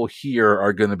people here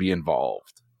are going to be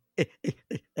involved.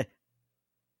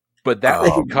 But that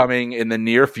will be coming in the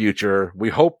near future. We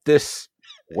hope this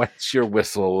wets your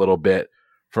whistle a little bit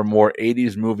for more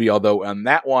 80s movie, although on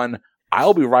that one,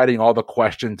 I'll be writing all the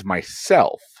questions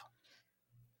myself.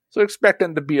 So expect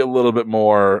them to be a little bit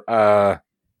more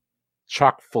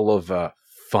chock full of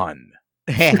fun.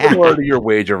 Similar to your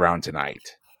wager round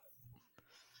tonight.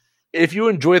 If you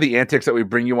enjoy the antics that we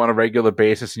bring you on a regular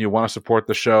basis and you want to support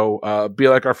the show, be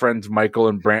like our friends Michael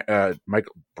and Brandon.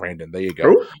 There you go.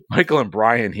 Ooh. Michael and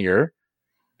Brian here.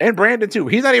 And Brandon, too.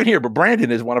 He's not even here, but Brandon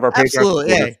is one of our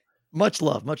Absolutely. Hey, much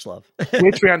love. Much love.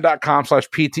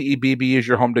 Patreon.com/PTEBB is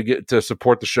your home to get to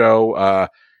support the show.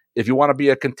 If you want to be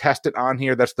a contestant on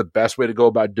here, that's the best way to go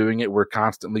about doing it. We're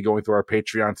constantly going through our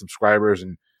Patreon subscribers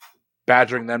and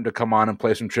badgering them to come on and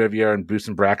play some trivia and boost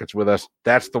some brackets with us.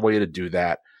 That's the way to do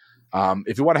that.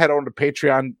 If you want to head over to if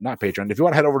you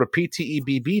want to head over to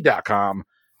PTEBB.com,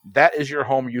 that is your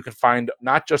home. You can find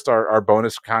not just our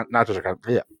bonus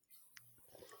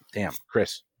Damn,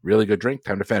 Chris, really good drink.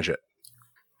 Time to finish it.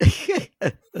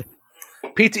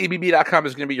 PTEBB.com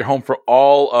is going to be your home for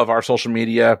all of our social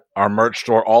media, our merch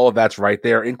store, all of that's right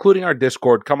there, including our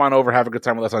Discord. Come on over, have a good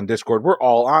time with us on Discord. We're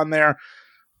all on there.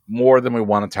 more than we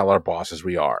want to tell our bosses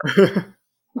we are.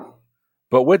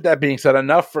 But with that being said,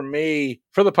 enough from me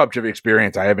for the Pub Trivia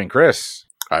Experience. I have been Chris.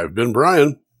 I've been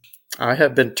Brian. I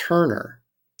have been Turner.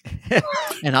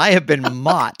 And I have been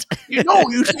Mott. You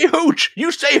say hooch.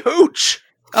 You say hooch.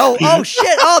 Oh,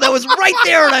 shit. Oh, that was right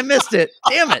there and I missed it.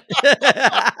 Damn it.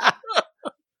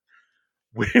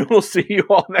 We will see you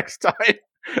all next time.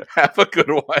 Have a good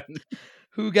one.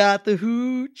 Who got the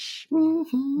hooch?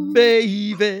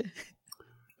 Baby.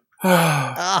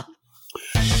 Ah.